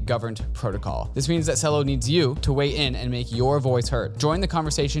community-governed protocol. This means that Celo needs you to weigh in and make your voice heard. Join the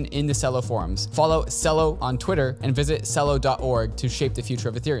conversation in the Celo forums. Follow Celo on Twitter and visit celo.org to shape the future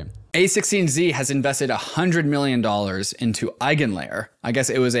of Ethereum. A16Z has invested $100 million into Eigenlayer. I guess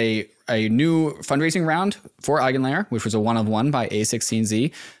it was a new fundraising round for Eigenlayer, which was a one-of-one by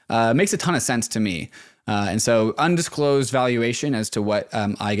A16Z. Makes a ton of sense to me. And so undisclosed valuation as to what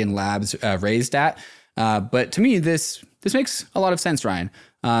Eigen Labs raised at. But to me, this makes a lot of sense, Ryan.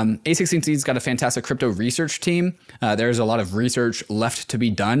 A16Z's got a fantastic crypto research team. There's a lot of research left to be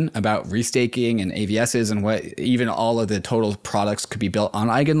done about restaking and AVSs and what even all of the total products could be built on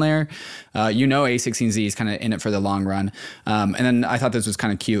Eigenlayer. A16Z is kind of in it for the long run. And then I thought this was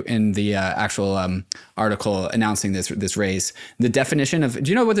kind of cute in the actual article announcing this raise. The definition of,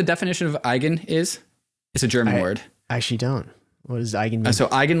 do you know what the definition of Eigen is? It's a German word. I actually don't. What does Eigen mean? So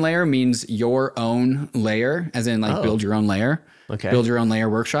Eigenlayer means your own layer, as in build your own layer. Okay. Build your own layer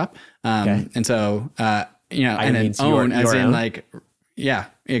workshop. Okay. And so, and then own as in own? Yeah,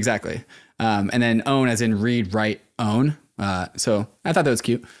 exactly. And then own as in read, write, own. So I thought that was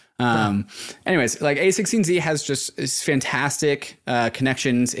cute. Anyways, A16Z has just fantastic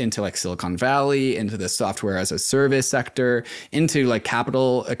connections into Silicon Valley, into the software as a service sector, into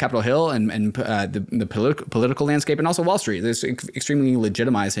Capitol Hill and the political landscape, and also Wall Street. There's extremely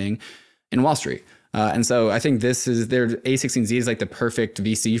legitimizing in Wall Street. And so I think A16Z is the perfect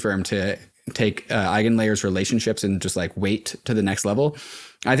VC firm to take Eigenlayer's relationships and just weight to the next level.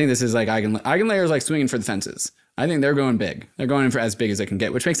 I think this is Eigenlayer is swinging for the fences. I think they're going big. They're going for as big as they can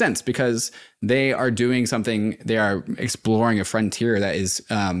get, which makes sense because they are doing something. They are exploring a frontier that is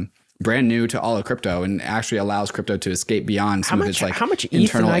brand new to all of crypto and actually allows crypto to escape beyond some of its how much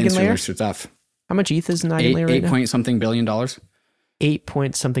internal ETH in insular stuff. How much ETH is in Eigenlayer right now? $8 billion.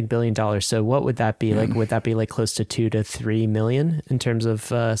 $8 billion. So what would that be like? Would that be close to 2 to 3 million in terms of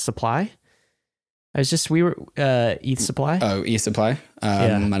supply? ETH supply. Oh, ETH supply. I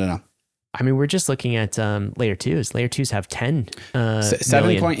don't know. I mean, we're just looking at layer 2s. Layer 2s have 10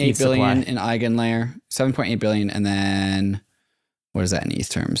 7.8 billion in Eigenlayer, 7.8 billion, and then what is that in ETH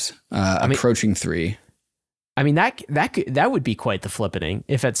terms? Approaching 3. I mean, that would be quite the flippening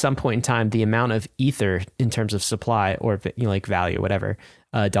if at some point in time the amount of Ether in terms of supply or value, whatever,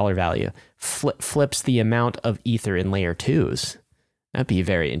 dollar value, flips the amount of Ether in layer 2s. That'd be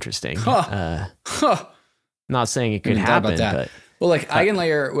very interesting. Not saying it could happen, but. Well,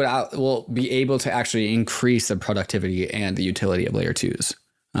 Eigenlayer will be able to actually increase the productivity and the utility of layer 2s.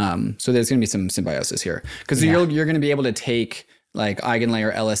 So there's going to be some symbiosis here because you're going to be able to take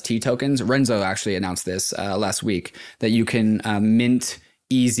Eigenlayer LST tokens. Renzo actually announced this last week that you can mint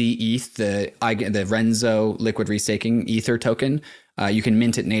Easy ETH, the Renzo liquid restaking Ether token. You can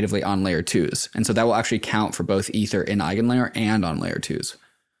mint it natively on layer 2s. And so that will actually count for both Ether in Eigenlayer and on layer 2s.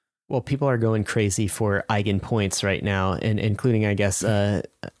 Well, people are going crazy for Eigen points right now, and including, I guess,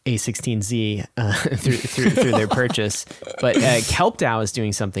 A16Z through their purchase. But KelpDAO is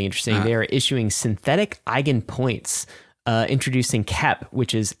doing something interesting. They are issuing synthetic Eigen points, introducing KEP,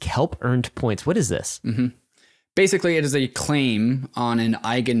 which is Kelp earned points. What is this? Mm-hmm. Basically, it is a claim on an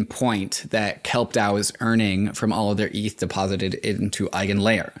eigen point that KelpDAO is earning from all of their ETH deposited into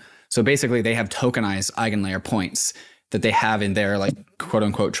EigenLayer. So basically, they have tokenized EigenLayer points that they have in their like quote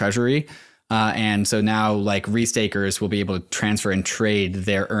unquote treasury. And so now like restakers will be able to transfer and trade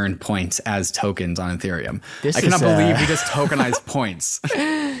their earned points as tokens on Ethereum. I cannot believe we just tokenized points.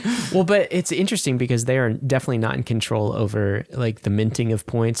 Well, but it's interesting because they are definitely not in control over like the minting of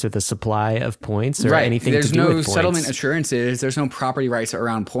points or the supply of points or anything to do with points. There's no settlement assurances. There's no property rights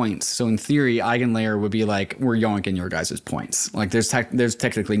around points. So in theory, EigenLayer would be like, we're yoinking your guys' points. Like there's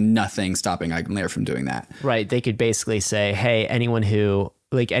technically nothing stopping EigenLayer from doing that. Right. They could basically say, hey, anyone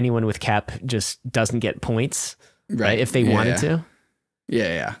with cap just doesn't get points, right? If they wanted to.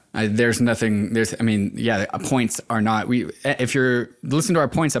 Yeah. Points are not, if you're listening to our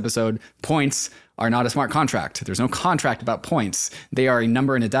points episode, points are not a smart contract. There's no contract about points. They are a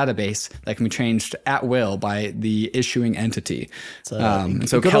number in a database that can be changed at will by the issuing entity.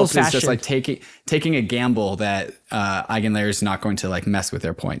 So Kelp is just like taking a gamble that EigenLayer is not going to like mess with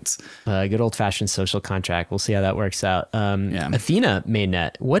their points. Good old fashioned social contract. We'll see how that works out. Athena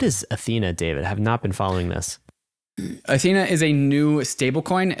mainnet. What is Athena, David? I have not been following this. Athena is a new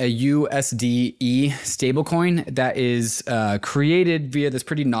stablecoin, a USDE stablecoin that is created via this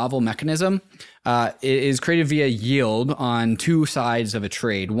pretty novel mechanism. It is created via yield on two sides of a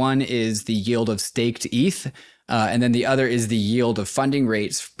trade. One is the yield of staked ETH, and then the other is the yield of funding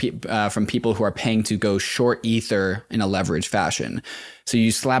rates from people who are paying to go short Ether in a leverage fashion. So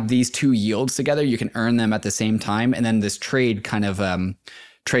you slap these two yields together, you can earn them at the same time, and then this trade kind of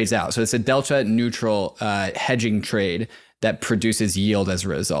trades out. So it's a delta neutral hedging trade that produces yield as a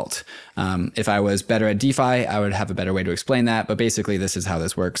result. If I was better at DeFi, I would have a better way to explain that. But basically, this is how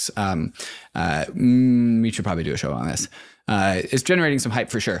this works. We should probably do a show on this. It's generating some hype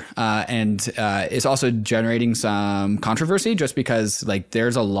for sure. And it's also generating some controversy just because like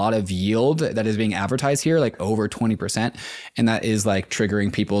there's a lot of yield that is being advertised here, like over 20%. And that is like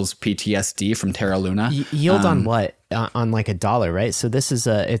triggering people's PTSD from Terra Luna. Yield on what? On like $1, right? So this is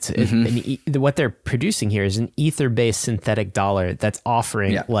what they're producing here is an Ether-based synthetic dollar that's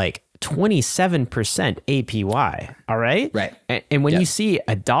offering like 27% APY. All right. Right. And when you see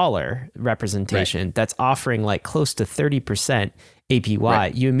a dollar representation that's offering like close to 30%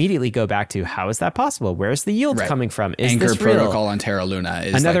 APY, you immediately go back to how is that possible? Where's the yield coming from? Is Anchor this real? protocol on Terra Luna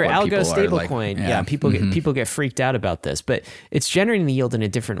is another like algo stablecoin. People get freaked out about this, but it's generating the yield in a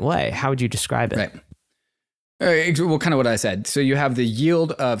different way. How would you describe it? Right. Well, kind of what I said. So you have the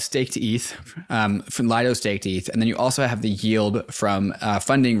yield of staked ETH, from Lido staked ETH, and then you also have the yield from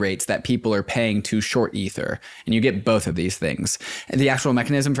funding rates that people are paying to short Ether, and you get both of these things. And the actual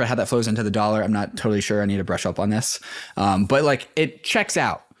mechanism for how that flows into the dollar, I'm not totally sure. I need to brush up on this, but like it checks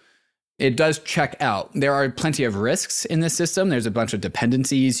out. It does check out. There are plenty of risks in this system. There's a bunch of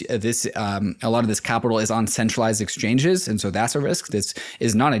dependencies. A lot of this capital is on centralized exchanges, and so that's a risk. This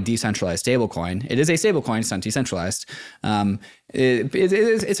is not a decentralized stablecoin. It is a stablecoin. It's not decentralized.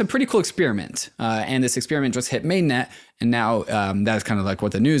 It's a pretty cool experiment, and this experiment just hit mainnet, and now that's kind of like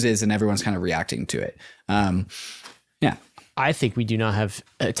what the news is, and everyone's kind of reacting to it. I think we do not have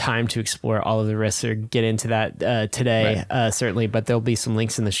time to explore all of the risks or get into that today, certainly, but there'll be some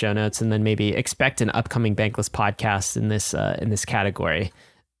links in the show notes, and then maybe expect an upcoming Bankless podcast in this category.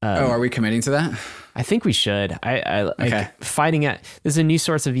 Are we committing to that? I think we should. Finding out there's a new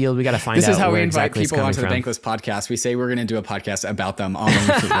source of yield. We got to find out. This is how we invite exactly people onto the Bankless podcast. We say we're going to do a podcast about them on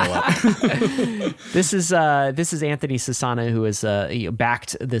ROLLUP. This is Anthony Sassana, who has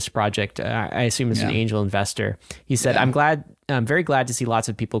backed this project. I assume as an angel investor. He said, I'm very glad to see lots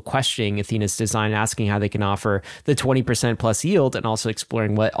of people questioning Athena's design, asking how they can offer the 20% plus yield, and also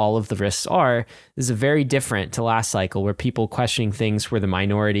exploring what all of the risks are. This is very different to last cycle, where people questioning things were the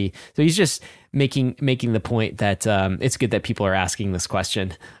minority. So he's just making the point that it's good that people are asking this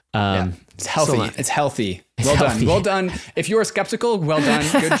question. It's healthy. It's healthy. Well done. If you are skeptical, well done.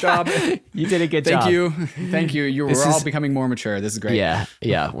 Good job. You did a good job. Thank you. We're all becoming more mature. This is great. Yeah.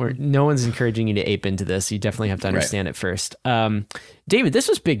 No one's encouraging you to ape into this. You definitely have to understand it first. David, this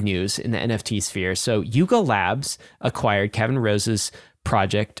was big news in the NFT sphere. So Yuga Labs acquired Kevin Rose's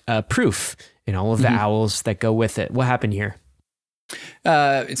project, Proof, and all of the owls that go with it. What happened here?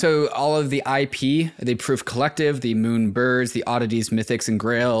 So all of the IP, the Proof Collective, the Moon Birds, the Oddities, Mythics, and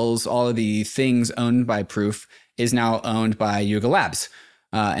Grails, all of the things owned by Proof is now owned by Yuga Labs.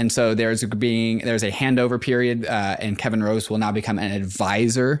 And so there's a handover period, and Kevin Rose will now become an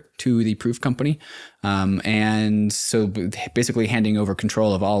advisor to the Proof company. And so basically handing over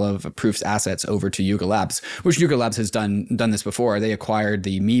control of all of Proof's assets over to Yuga Labs, which Yuga Labs has done this before. They acquired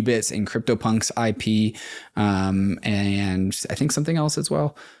the Meebits and CryptoPunks IP, and I think something else as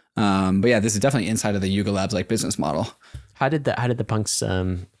well. But yeah, this is definitely inside of the Yuga Labs like business model. How did the punks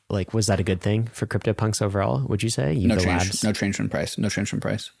was that a good thing for CryptoPunks overall? Would you say no change in price? No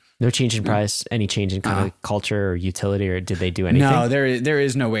change in price. Any change in kind of culture or utility, or did they do anything? No, there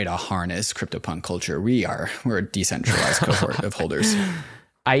is no way to harness CryptoPunk culture. We're a decentralized cohort of holders.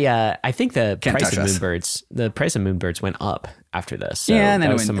 I think the price of Moonbirds went up after this. So yeah, and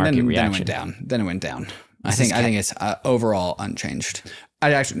then it went down. I think it's overall unchanged.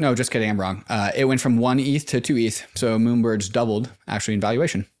 Just kidding. I'm wrong. It went from 1 ETH to 2 ETH. So Moonbirds doubled actually in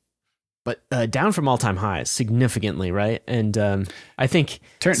valuation. But down from all-time highs significantly, right? And I think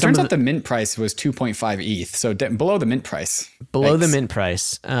turns out the mint price was 2.5 ETH, so below the mint price. The mint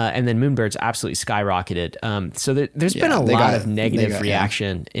price, and then Moonbirds absolutely skyrocketed. So there's been a lot of negative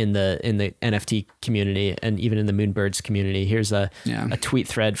reaction in the NFT community and even in the Moonbirds community. Here's a tweet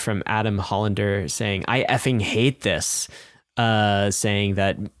thread from Adam Hollander saying, "I effing hate this," saying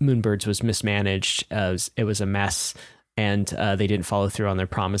that Moonbirds was mismanaged. It was a mess. And they didn't follow through on their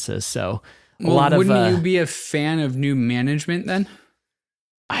promises. So wouldn't you be a fan of new management then?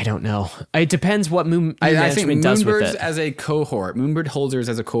 I don't know. It depends what management does with it. I think Moonbirds as a cohort, Moonbird holders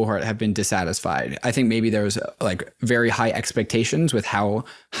as a cohort have been dissatisfied. I think maybe there was like very high expectations with how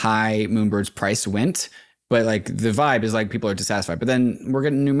high Moonbird's price went, but like the vibe is like people are dissatisfied. But then we're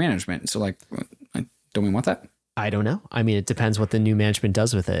getting new management, so like, don't we want that? I don't know. I mean, it depends what the new management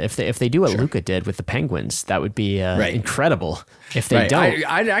does with it. If they do what Luca did with the Penguins, that would be incredible. If they don't,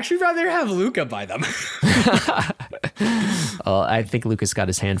 I'd actually rather have Luca buy them. Well, I think Luca's got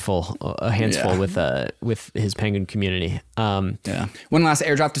his hands full with his Penguin community. One last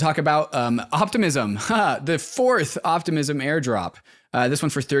airdrop to talk about. Optimism, the 4th Optimism airdrop. This one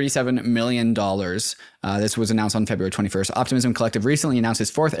for $37 million. This was announced on February 21st. Optimism Collective recently announced its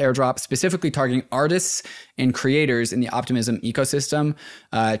 4th airdrop, specifically targeting artists and creators in the Optimism ecosystem.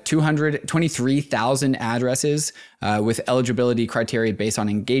 223,000 addresses with eligibility criteria based on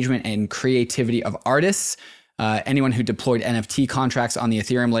engagement and creativity of artists. Anyone who deployed NFT contracts on the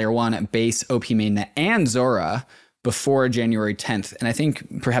Ethereum Layer 1, Base, OP Mainnet, and Zora before January 10th. And I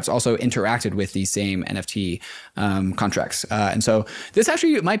think perhaps also interacted with these same NFT contracts. And so this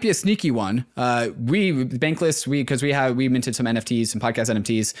actually might be a sneaky one. Bankless, we minted some NFTs, some podcast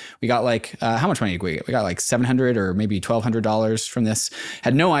NFTs. We got like, how much money did we get? We got like $700 or maybe $1,200 from this.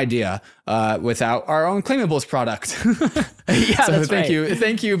 Had no idea without our own claimables product. So thank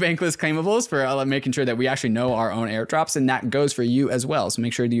you, Bankless Claimables, for making sure that we actually know our own airdrops, and that goes for you as well. So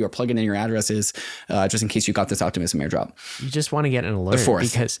make sure that you are plugging in your addresses just in case you got this Optimism airdrop. You just want to get an alert, the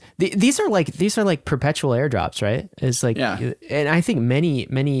 4th. Because these are like perpetual airdrops, right? It's like, and I think many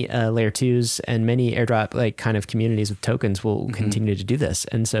layer 2s and many airdrop like kind of communities with tokens will continue to do this.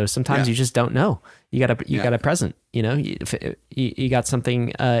 And so sometimes you just don't know. You got a present, you got something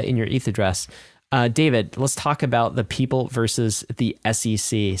in your ETH address. David, let's talk about the people versus the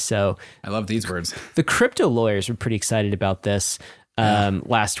SEC. So I love these words. The crypto lawyers were pretty excited about this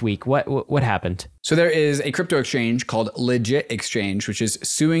last week. What happened? So there is a crypto exchange called Legit Exchange, which is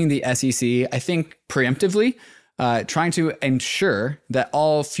suing the SEC, I think preemptively, trying to ensure that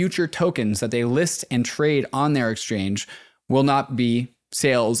all future tokens that they list and trade on their exchange will not be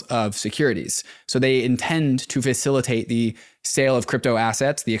sales of securities. So they intend to facilitate the sale of crypto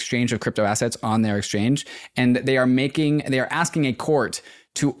assets, the exchange of crypto assets on their exchange. And they are asking a court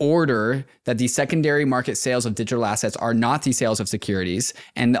to order that the secondary market sales of digital assets are not the sales of securities,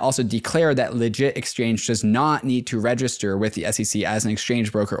 and also declare that Legit Exchange does not need to register with the SEC as an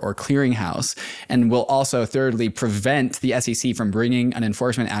exchange broker or clearinghouse, and will also thirdly prevent the SEC from bringing an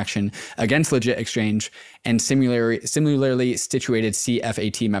enforcement action against Legit Exchange and similarly situated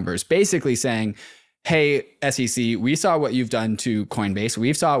CFAT members, basically saying, hey, SEC, we saw what you've done to Coinbase.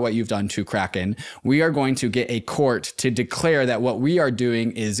 We saw what you've done to Kraken. We are going to get a court to declare that what we are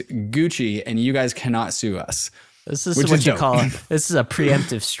doing is Gucci and you guys cannot sue us. This is what you call this is a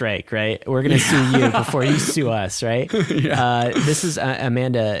preemptive strike, right? We're going to sue you before you sue us, right? This is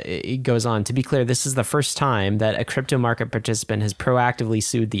Amanda. It goes on to be clear. This is the first time that a crypto market participant has proactively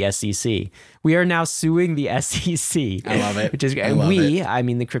sued the SEC. We are now suing the SEC. I love it. Which is I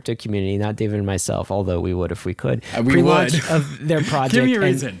mean the crypto community, not David and myself, although we would if we could. Pre-launch of their project. Give me a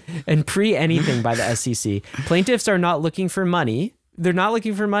reason. And pre anything by the SEC. Plaintiffs are not looking for money. They're not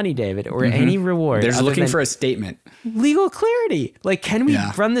looking for money, David, or any reward. They're just looking for a statement. Legal clarity. Like, can we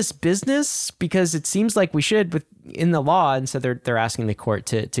run this business? Because it seems like we should in the law. And so they're asking the court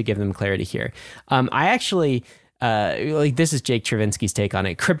to give them clarity here. I actually... this is Jake Travinsky's take on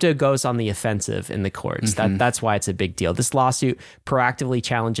it. Crypto goes on the offensive in the courts. That's why it's a big deal. This lawsuit proactively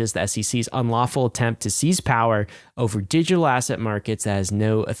challenges the SEC's unlawful attempt to seize power over digital asset markets that has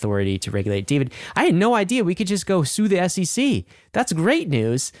no authority to regulate. David, I had no idea we could just go sue the SEC. That's great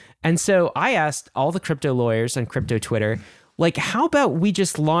news. And so I asked all the crypto lawyers on crypto Twitter, like, how about we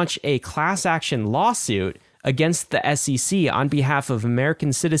just launch a class action lawsuit against the SEC on behalf of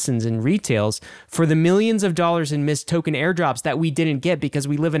American citizens and retails for the millions of dollars in missed token airdrops that we didn't get because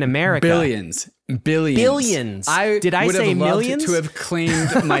we live in America. Billions. Did I say millions? To have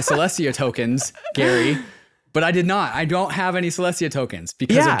claimed my Celestia tokens, Gary, but I did not. I don't have any Celestia tokens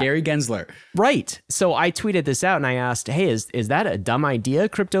because of Gary Gensler. Right. So I tweeted this out and I asked, hey, is that a dumb idea,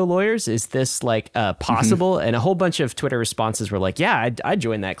 crypto lawyers? Is this like possible? And a whole bunch of Twitter responses were like, yeah, I'd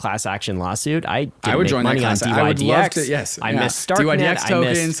join that class action lawsuit. I would join money on DYDX. I would love to, yes. I missed STRK. DYDX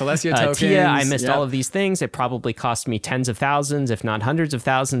tokens, Celestia tokens. TIA, I missed all of these things. It probably cost me tens of thousands, if not hundreds of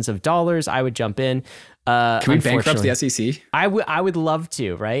thousands of dollars. I would jump in. Can we bankrupt the SEC? I would love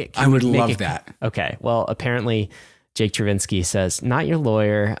to, right? I would love that. Okay. Well, apparently Jake Travinsky says, not your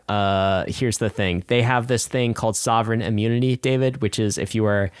lawyer. Here's the thing. They have this thing called sovereign immunity, David, which is if you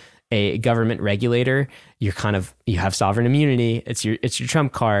are a government regulator, you have sovereign immunity. It's your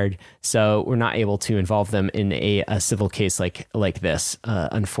trump card. So we're not able to involve them in a civil case like this,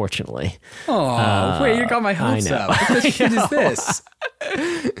 unfortunately. Oh, wait, you got my hopes up. What the shit is this?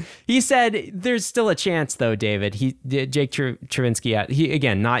 He said there's still a chance, though, David. Jake Travinsky,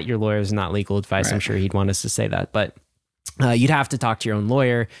 again, not your lawyer, is not legal advice. Right. I'm sure he'd want us to say that, but you'd have to talk to your own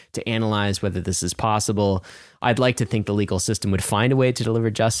lawyer to analyze whether this is possible. I'd like to think the legal system would find a way to deliver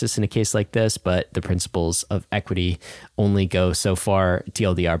justice in a case like this, but the principles of equity only go so far.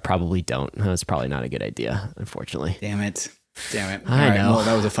 TLDR probably don't. That's probably not a good idea, unfortunately. Damn it. I know. Well,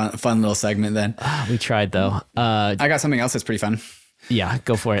 that was a fun little segment then. We tried, though. I got something else that's pretty fun. Yeah,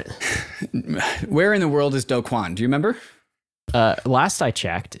 go for it. Where in the world is Do Kwon? Do you remember? Last I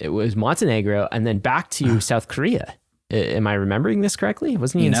checked, it was Montenegro and then back to South Korea. Am I remembering this correctly?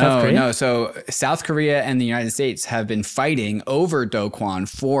 Wasn't he in South Korea? No. So South Korea and the United States have been fighting over Do Kwon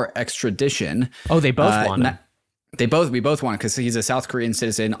for extradition. Oh, they both won. We both won because he's a South Korean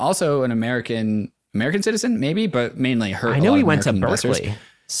citizen, also an American citizen, maybe, but mainly her. I know he went to Berkeley,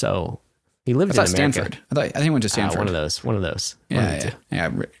 so he lived in America. Stanford. I think he went to Stanford. One of those.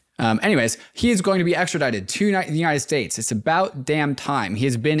 Yeah. Anyways, he is going to be extradited to the United States. It's about damn time. He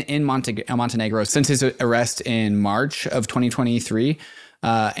has been in Montenegro since his arrest in March of 2023.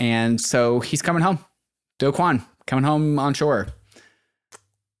 And so he's coming home. Do Kwon, coming home on shore.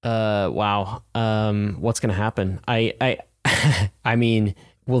 Wow. What's going to happen? I mean,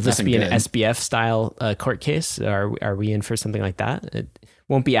 will this be an SBF style court case? Are we in for something like that? It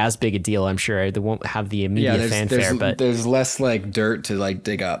won't be as big a deal, I'm sure. They won't have the immediate fanfare, but there's less like dirt to like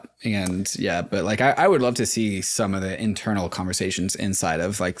dig up. And but like I would love to see some of the internal conversations inside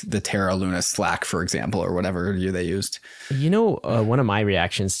of like the Terra Luna Slack, for example, or whatever they used. One of my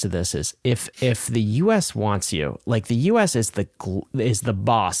reactions to this is if the US wants you, like the US is the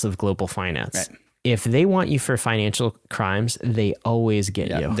boss of global finance. Right. If they want you for financial crimes, they always get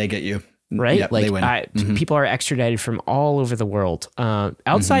you. They get you. Right? Yep, like people are extradited from all over the world.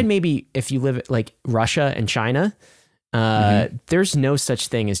 Outside, maybe if you live like Russia and China, there's no such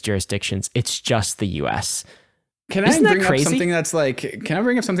thing as jurisdictions. It's just the US. Can I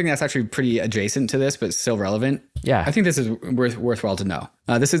bring up something that's actually pretty adjacent to this, but still relevant? Yeah. I think this is worthwhile to know.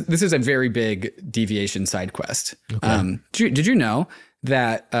 This is a very big deviation side quest. Okay. Did you know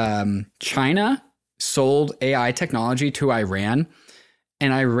that China sold AI technology to Iran?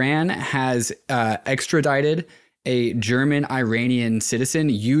 And Iran has extradited a German Iranian citizen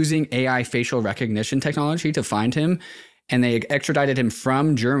using AI facial recognition technology to find him. And they extradited him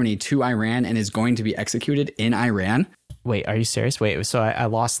from Germany to Iran and is going to be executed in Iran. Wait, are you serious? Wait, so I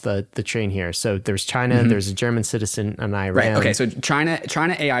lost the train here. So there's China, there's a German citizen in Iran. Right. Okay. So China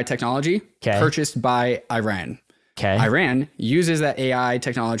AI technology purchased by Iran. Okay. Iran uses that AI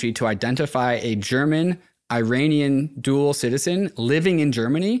technology to identify a German Iranian dual citizen living in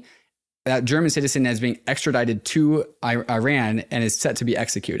Germany. That German citizen is being extradited to Iran and is set to be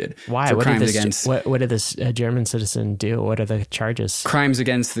executed. Why? For what did this German citizen do? What are the charges? Crimes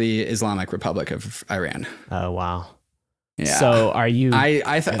against the Islamic Republic of Iran. Oh, wow. Yeah. So are you?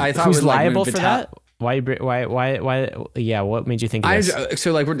 I thought who's liable for that? Yeah, what made you think of this?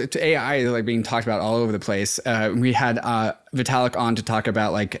 So like AI is like being talked about all over the place. We had Vitalik on to talk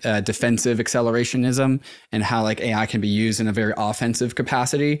about like defensive accelerationism and how like AI can be used in a very offensive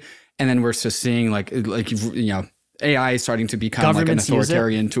capacity. And then we're just seeing like AI is starting to become like an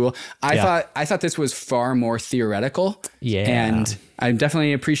authoritarian tool. I thought this was far more theoretical. Yeah. And I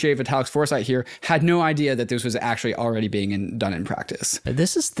definitely appreciate Vitalik's foresight here. Had no idea that this was actually already being done in practice.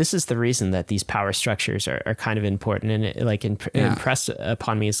 This is the reason that these power structures are kind of important, and it impressed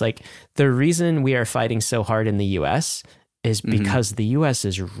upon me is like the reason we are fighting so hard in the US is because the US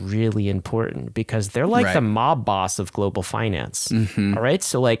is really important because they're like the mob boss of global finance. All right.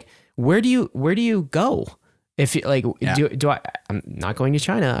 So like, where do you go? If you like, I'm not going to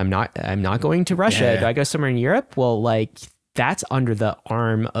China. I'm not going to Russia. Do I go somewhere in Europe? Well, like that's under the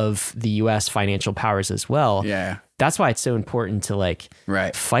arm of the U.S. financial powers as well. Yeah. That's why it's so important to like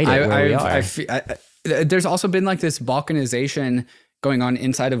fight it where we are. There's also been like this balkanization going on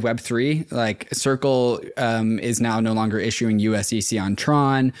inside of Web3. Like Circle is now no longer issuing USDC on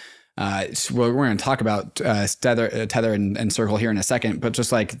Tron. So we're going to talk about Tether and Circle here in a second, but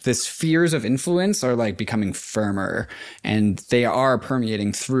just like the spheres of influence are like becoming firmer and they are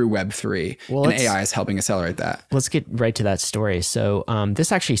permeating through Web3 and AI is helping accelerate that. Let's get right to that story. So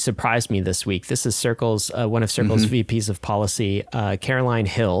this actually surprised me this week. This is Circle's one of Circle's VPs of policy, Caroline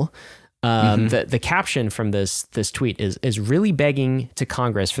Hill. The caption from this tweet is really begging to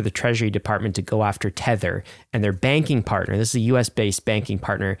Congress for the Treasury Department to go after Tether and their banking partner. This is a U.S.-based banking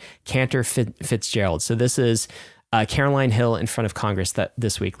partner, Cantor Fitzgerald. So this is Caroline Hill in front of Congress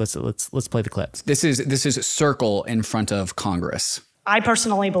this week. Let's play the clip. This is Circle in front of Congress. I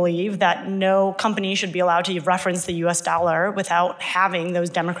personally believe that no company should be allowed to reference the U.S. dollar without having those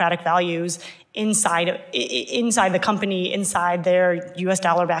democratic values inside the company, inside their U.S.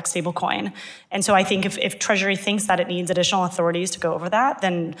 dollar-backed stablecoin. And so I think if Treasury thinks that it needs additional authorities to go over that,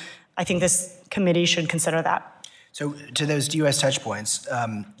 then I think this committee should consider that. So to those U.S. touch points,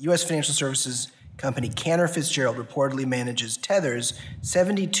 U.S. financial services company Cantor Fitzgerald reportedly manages Tether's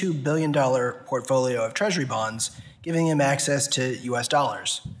 $72 billion portfolio of Treasury bonds, giving him access to U.S.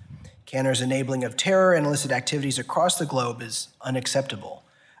 dollars. Cantor's enabling of terror and illicit activities across the globe is unacceptable.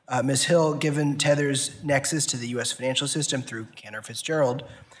 Ms. Hill, given Tether's nexus to the U.S. financial system through Cantor Fitzgerald,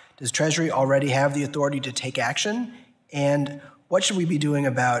 does Treasury already have the authority to take action? And what should we be doing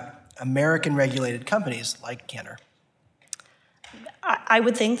about American-regulated companies like Cantor? I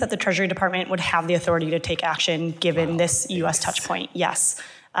would think that the Treasury Department would have the authority to take action given this U.S. touch point, yes.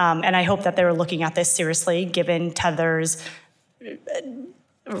 And I hope that they're looking at this seriously, given Tether's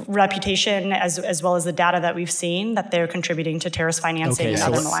reputation as well as the data that we've seen that they're contributing to terrorist financing and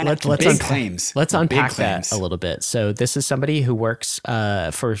other malign activities. Let's unpack that a little bit. So this is somebody who works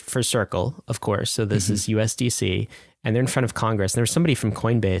for Circle, of course. So this is USDC, and they're in front of Congress. And there's somebody from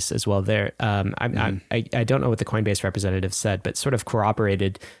Coinbase as well there. I don't know what the Coinbase representative said, but sort of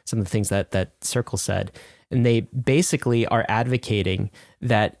corroborated some of the things that Circle said. And they basically are advocating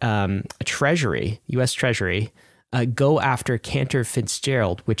that U.S. Treasury, go after Cantor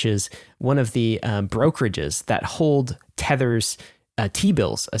Fitzgerald, which is one of the brokerages that hold Tether's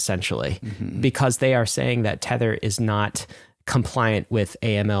T-bills, essentially, because they are saying that Tether is not compliant with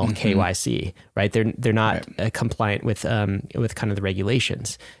AML KYC, right? They're not compliant with kind of the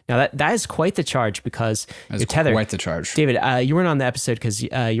regulations. Now that is quite the charge because Tether. Quite the charge, David. You weren't on the episode because you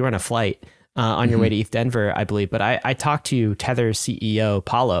were on a flight on your way to ETH Denver, I believe. But I talked to Tether's CEO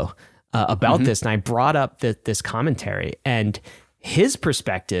Paulo about this, and I brought up this commentary, and his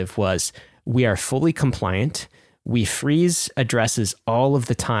perspective was, we are fully compliant. We freeze addresses all of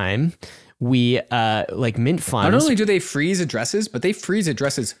the time. We like mint funds. Not only do they freeze addresses, but they freeze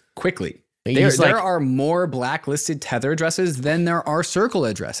addresses quickly. There are more blacklisted Tether addresses than there are Circle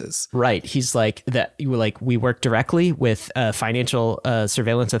addresses. Right. He's like that. We work directly with financial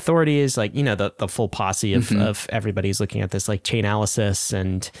surveillance authorities, like, the full posse of everybody's looking at this, like Chainalysis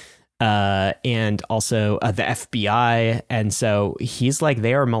and also the FBI. And so he's like,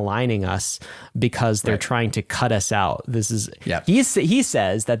 they are maligning us because they're trying to cut us out. This is, he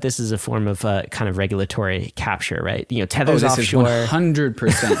says that this is a form of kind of regulatory capture, right? Tether's offshore. Is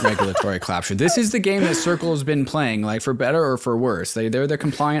 100% regulatory capture. This is the game that Circle has been playing, like for better or for worse. They're the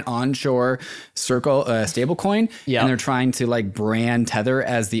compliant onshore Circle stablecoin, and they're trying to like brand Tether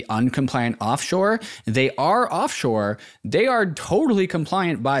as the uncompliant offshore. They are offshore. They are totally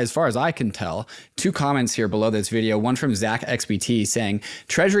compliant by as far as as I can tell. 2 comments here below this video, one from Zach XBT saying,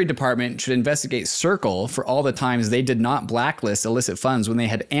 Treasury Department should investigate Circle for all the times they did not blacklist illicit funds when they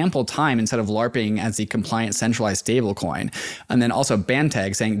had ample time instead of LARPing as the compliant centralized stablecoin. And then also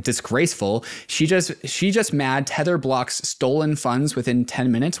Bantag saying, disgraceful. She just mad Tether blocks stolen funds within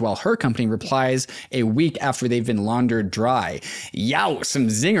 10 minutes while her company replies a week after they've been laundered dry. Yow, some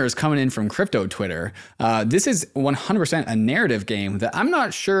zingers coming in from crypto Twitter. This is 100% a narrative game that I'm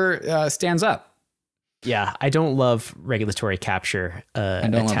not sure stands up. Yeah, I don't love regulatory capture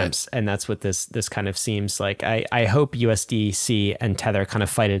attempts, and that's what this kind of seems like. I hope USDC and Tether kind of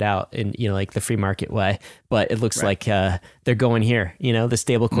fight it out in like the free market way, but it looks like they're going here. The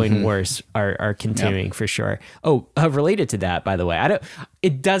stablecoin wars are continuing for sure. Oh, related to that, by the way,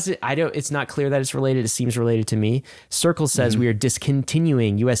 it's not clear that it's related. It seems related to me. Circle says we are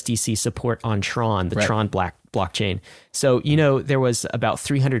discontinuing USDC support on Tron, the Tron blockchain. So, there was about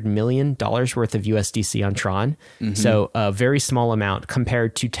 $300 million worth of USDC on Tron. So a very small amount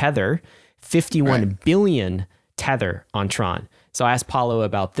compared to Tether, 51 billion Tether on Tron. So I asked Paulo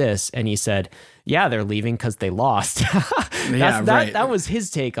about this and he said, yeah, they're leaving because they lost. That was his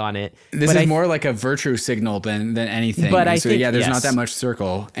take on it. This is more like a virtue signal than anything. But there's not that much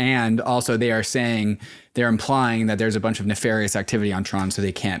Circle. And also they're implying that there's a bunch of nefarious activity on Tron, so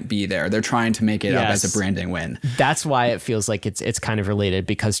they can't be there. They're trying to make it up as a branding win. That's why it feels like it's kind of related,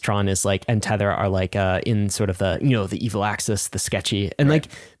 because Tron is and Tether are in sort of the, the evil axis, the sketchy. And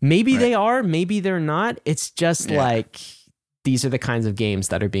maybe they are, maybe they're not. It's just these are the kinds of games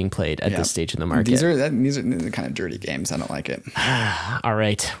that are being played at this stage in the market. These are the kind of dirty games. I don't like it. All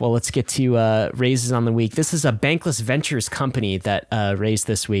right. Well, let's get to raises on the week. This is a Bankless Ventures company that raised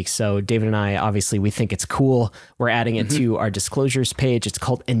this week. So David and I, obviously, we think it's cool. We're adding it to our disclosures page. It's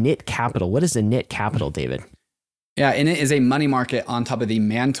called Init Capital. What is Init Capital, David? Yeah, Init is a money market on top of the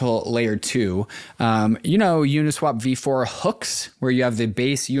Mantle Layer 2. Uniswap V4 hooks, where you have the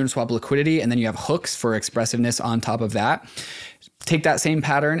base Uniswap liquidity, and then you have hooks for expressiveness on top of that. Take that same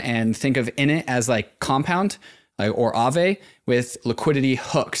pattern and think of Init as Compound, or Aave, with liquidity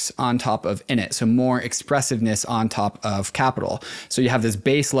hooks on top of Init. So more expressiveness on top of capital. So you have this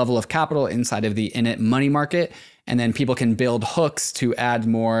base level of capital inside of the Init money market, and then people can build hooks to add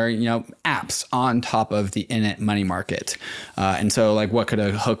more, apps on top of the Init money market. And so what could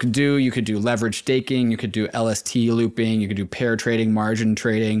a hook do? You could do leverage staking, you could do LST looping, you could do pair trading, margin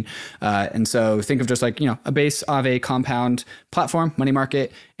trading. And so think of just a base Aave Compound platform, money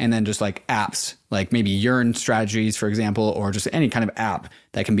market, and then just apps, maybe Yearn strategies, for example, or just any kind of app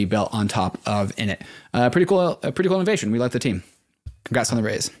that can be built on top of Init. Pretty cool innovation. We like the team. Congrats on the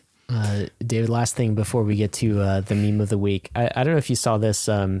raise. David, last thing before we get to the meme of the week. I don't know if you saw this,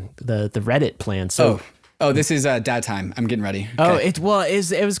 the Reddit plan. So, this is dad time. I'm getting ready. Okay. It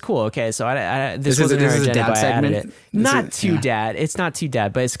was cool. Okay, so this wasn't our agenda, but I added it. It's not too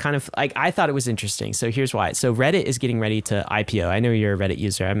dad, but it's kind of I thought it was interesting. So here's why. So Reddit is getting ready to IPO. I know you're a Reddit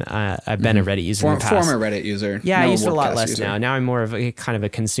user. I've been a Reddit user in the past. Former Reddit user. Yeah, I used it a lot less now. Now I'm more of a kind of a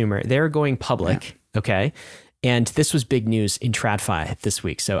consumer. They're going public. Yeah. Okay. And this was big news in TradFi this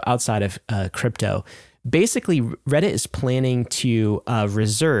week. So outside of crypto, basically Reddit is planning to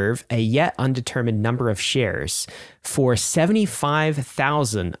reserve a yet undetermined number of shares for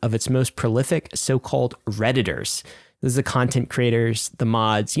 75,000 of its most prolific so-called Redditors. This is the content creators, the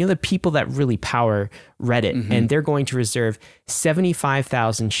mods, the people that really power Reddit. And they're going to reserve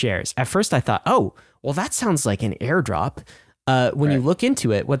 75,000 shares. At first I thought, oh, well, that sounds like an airdrop. When you look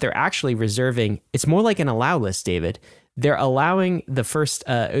into it, what they're actually reserving, it's more like an allow list, David. They're allowing the first,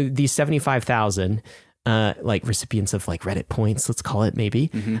 these 75,000, recipients of Reddit points, let's call it maybe,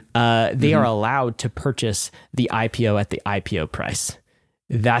 they are allowed to purchase the IPO at the IPO price.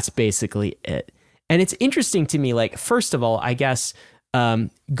 That's basically it. And it's interesting to me, first of all, I guess,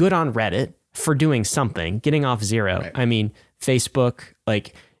 good on Reddit for doing something, getting off zero. Right. I mean, Facebook,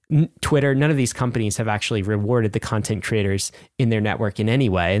 Twitter, none of these companies have actually rewarded the content creators in their network in any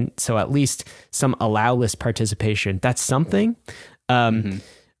way. And so at least some allow list participation, that's something.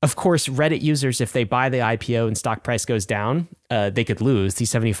 Of course, Reddit users, if they buy the IPO and stock price goes down, they could lose.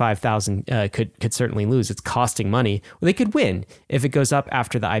 These 75,000 could certainly lose. It's costing money. Well, they could win if it goes up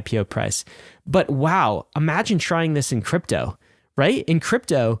after the IPO price. But wow, imagine trying this in crypto, right? In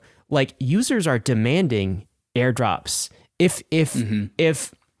crypto, users are demanding airdrops. If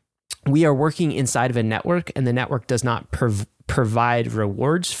we are working inside of a network and the network does not provide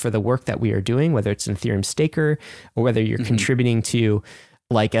rewards for the work that we are doing, whether it's an Ethereum staker or whether you're contributing to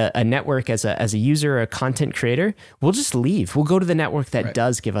a network as a user or a content creator, we'll just leave. We'll go to the network that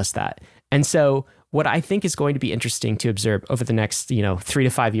does give us that. And so what I think is going to be interesting to observe over the next, 3 to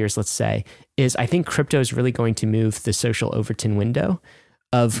 5 years, let's say, is I think crypto is really going to move the social Overton window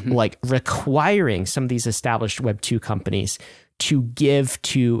of like requiring some of these established Web 2 companies to give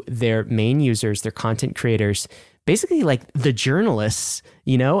to their main users, their content creators, basically like the journalists,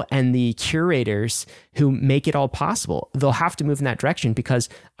 and the curators who make it all possible. They'll have to move in that direction because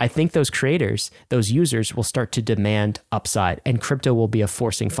I think those creators, those users will start to demand upside, and crypto will be a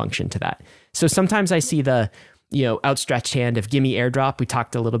forcing function to that. So sometimes I see the, outstretched hand of gimme airdrop. We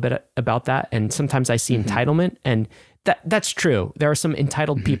talked a little bit about that. And sometimes I see entitlement, and that's true. There are some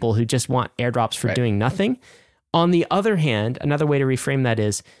entitled people who just want airdrops for doing nothing. On the other hand, another way to reframe that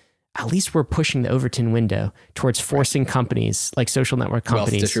is, at least we're pushing the Overton window towards forcing companies like social network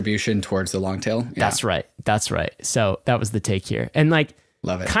companies. Wealth distribution towards the long tail. Yeah. That's right. So that was the take here. And like,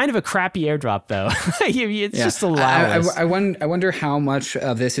 love it. Kind of a crappy airdrop though. It's just allowance. I wonder how much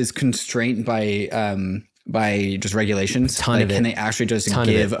of this is constrained by just regulations. Can they actually just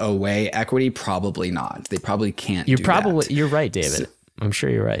give away equity? Probably not. They probably can't. You're right, David. I'm sure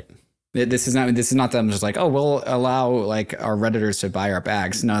you're right. This is not them just like, oh, we'll allow like our Redditors to buy our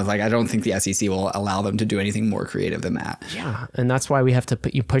bags. No, like I don't think the SEC will allow them to do anything more creative than that. Yeah, and that's why we have to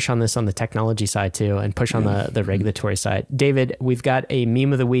push on this on the technology side too, and push on the regulatory side. David, we've got a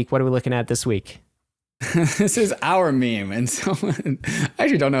meme of the week. What are we looking at this week? This is our meme. And so I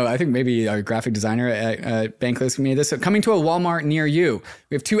actually don't know. I think maybe our graphic designer at Bankless made this. So, coming to a Walmart near you.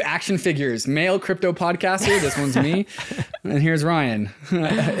 We have 2 action figures, male crypto podcaster. This one's me. And here's Ryan,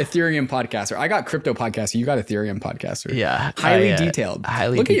 Ethereum podcaster. I got crypto podcaster. You got Ethereum podcaster. Yeah. Highly detailed.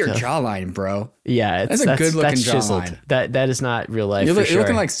 Look detailed. at your jawline, bro. Yeah. That's a good looking jawline. That is not real life. You're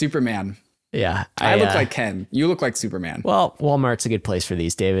looking like Superman. Yeah. I look like Ken. You look like Superman. Well, Walmart's a good place for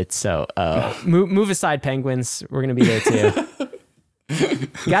these, David. So move aside, penguins. We're going to be there too.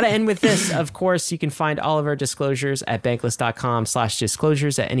 Got to end with this. Of course, you can find all of our disclosures at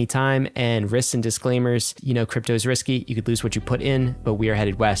bankless.com/disclosures at any time, and risks and disclaimers. Crypto is risky. You could lose what you put in, but we are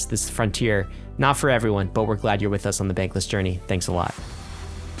headed west. This is the frontier. Not for everyone, but we're glad you're with us on the Bankless journey. Thanks a lot.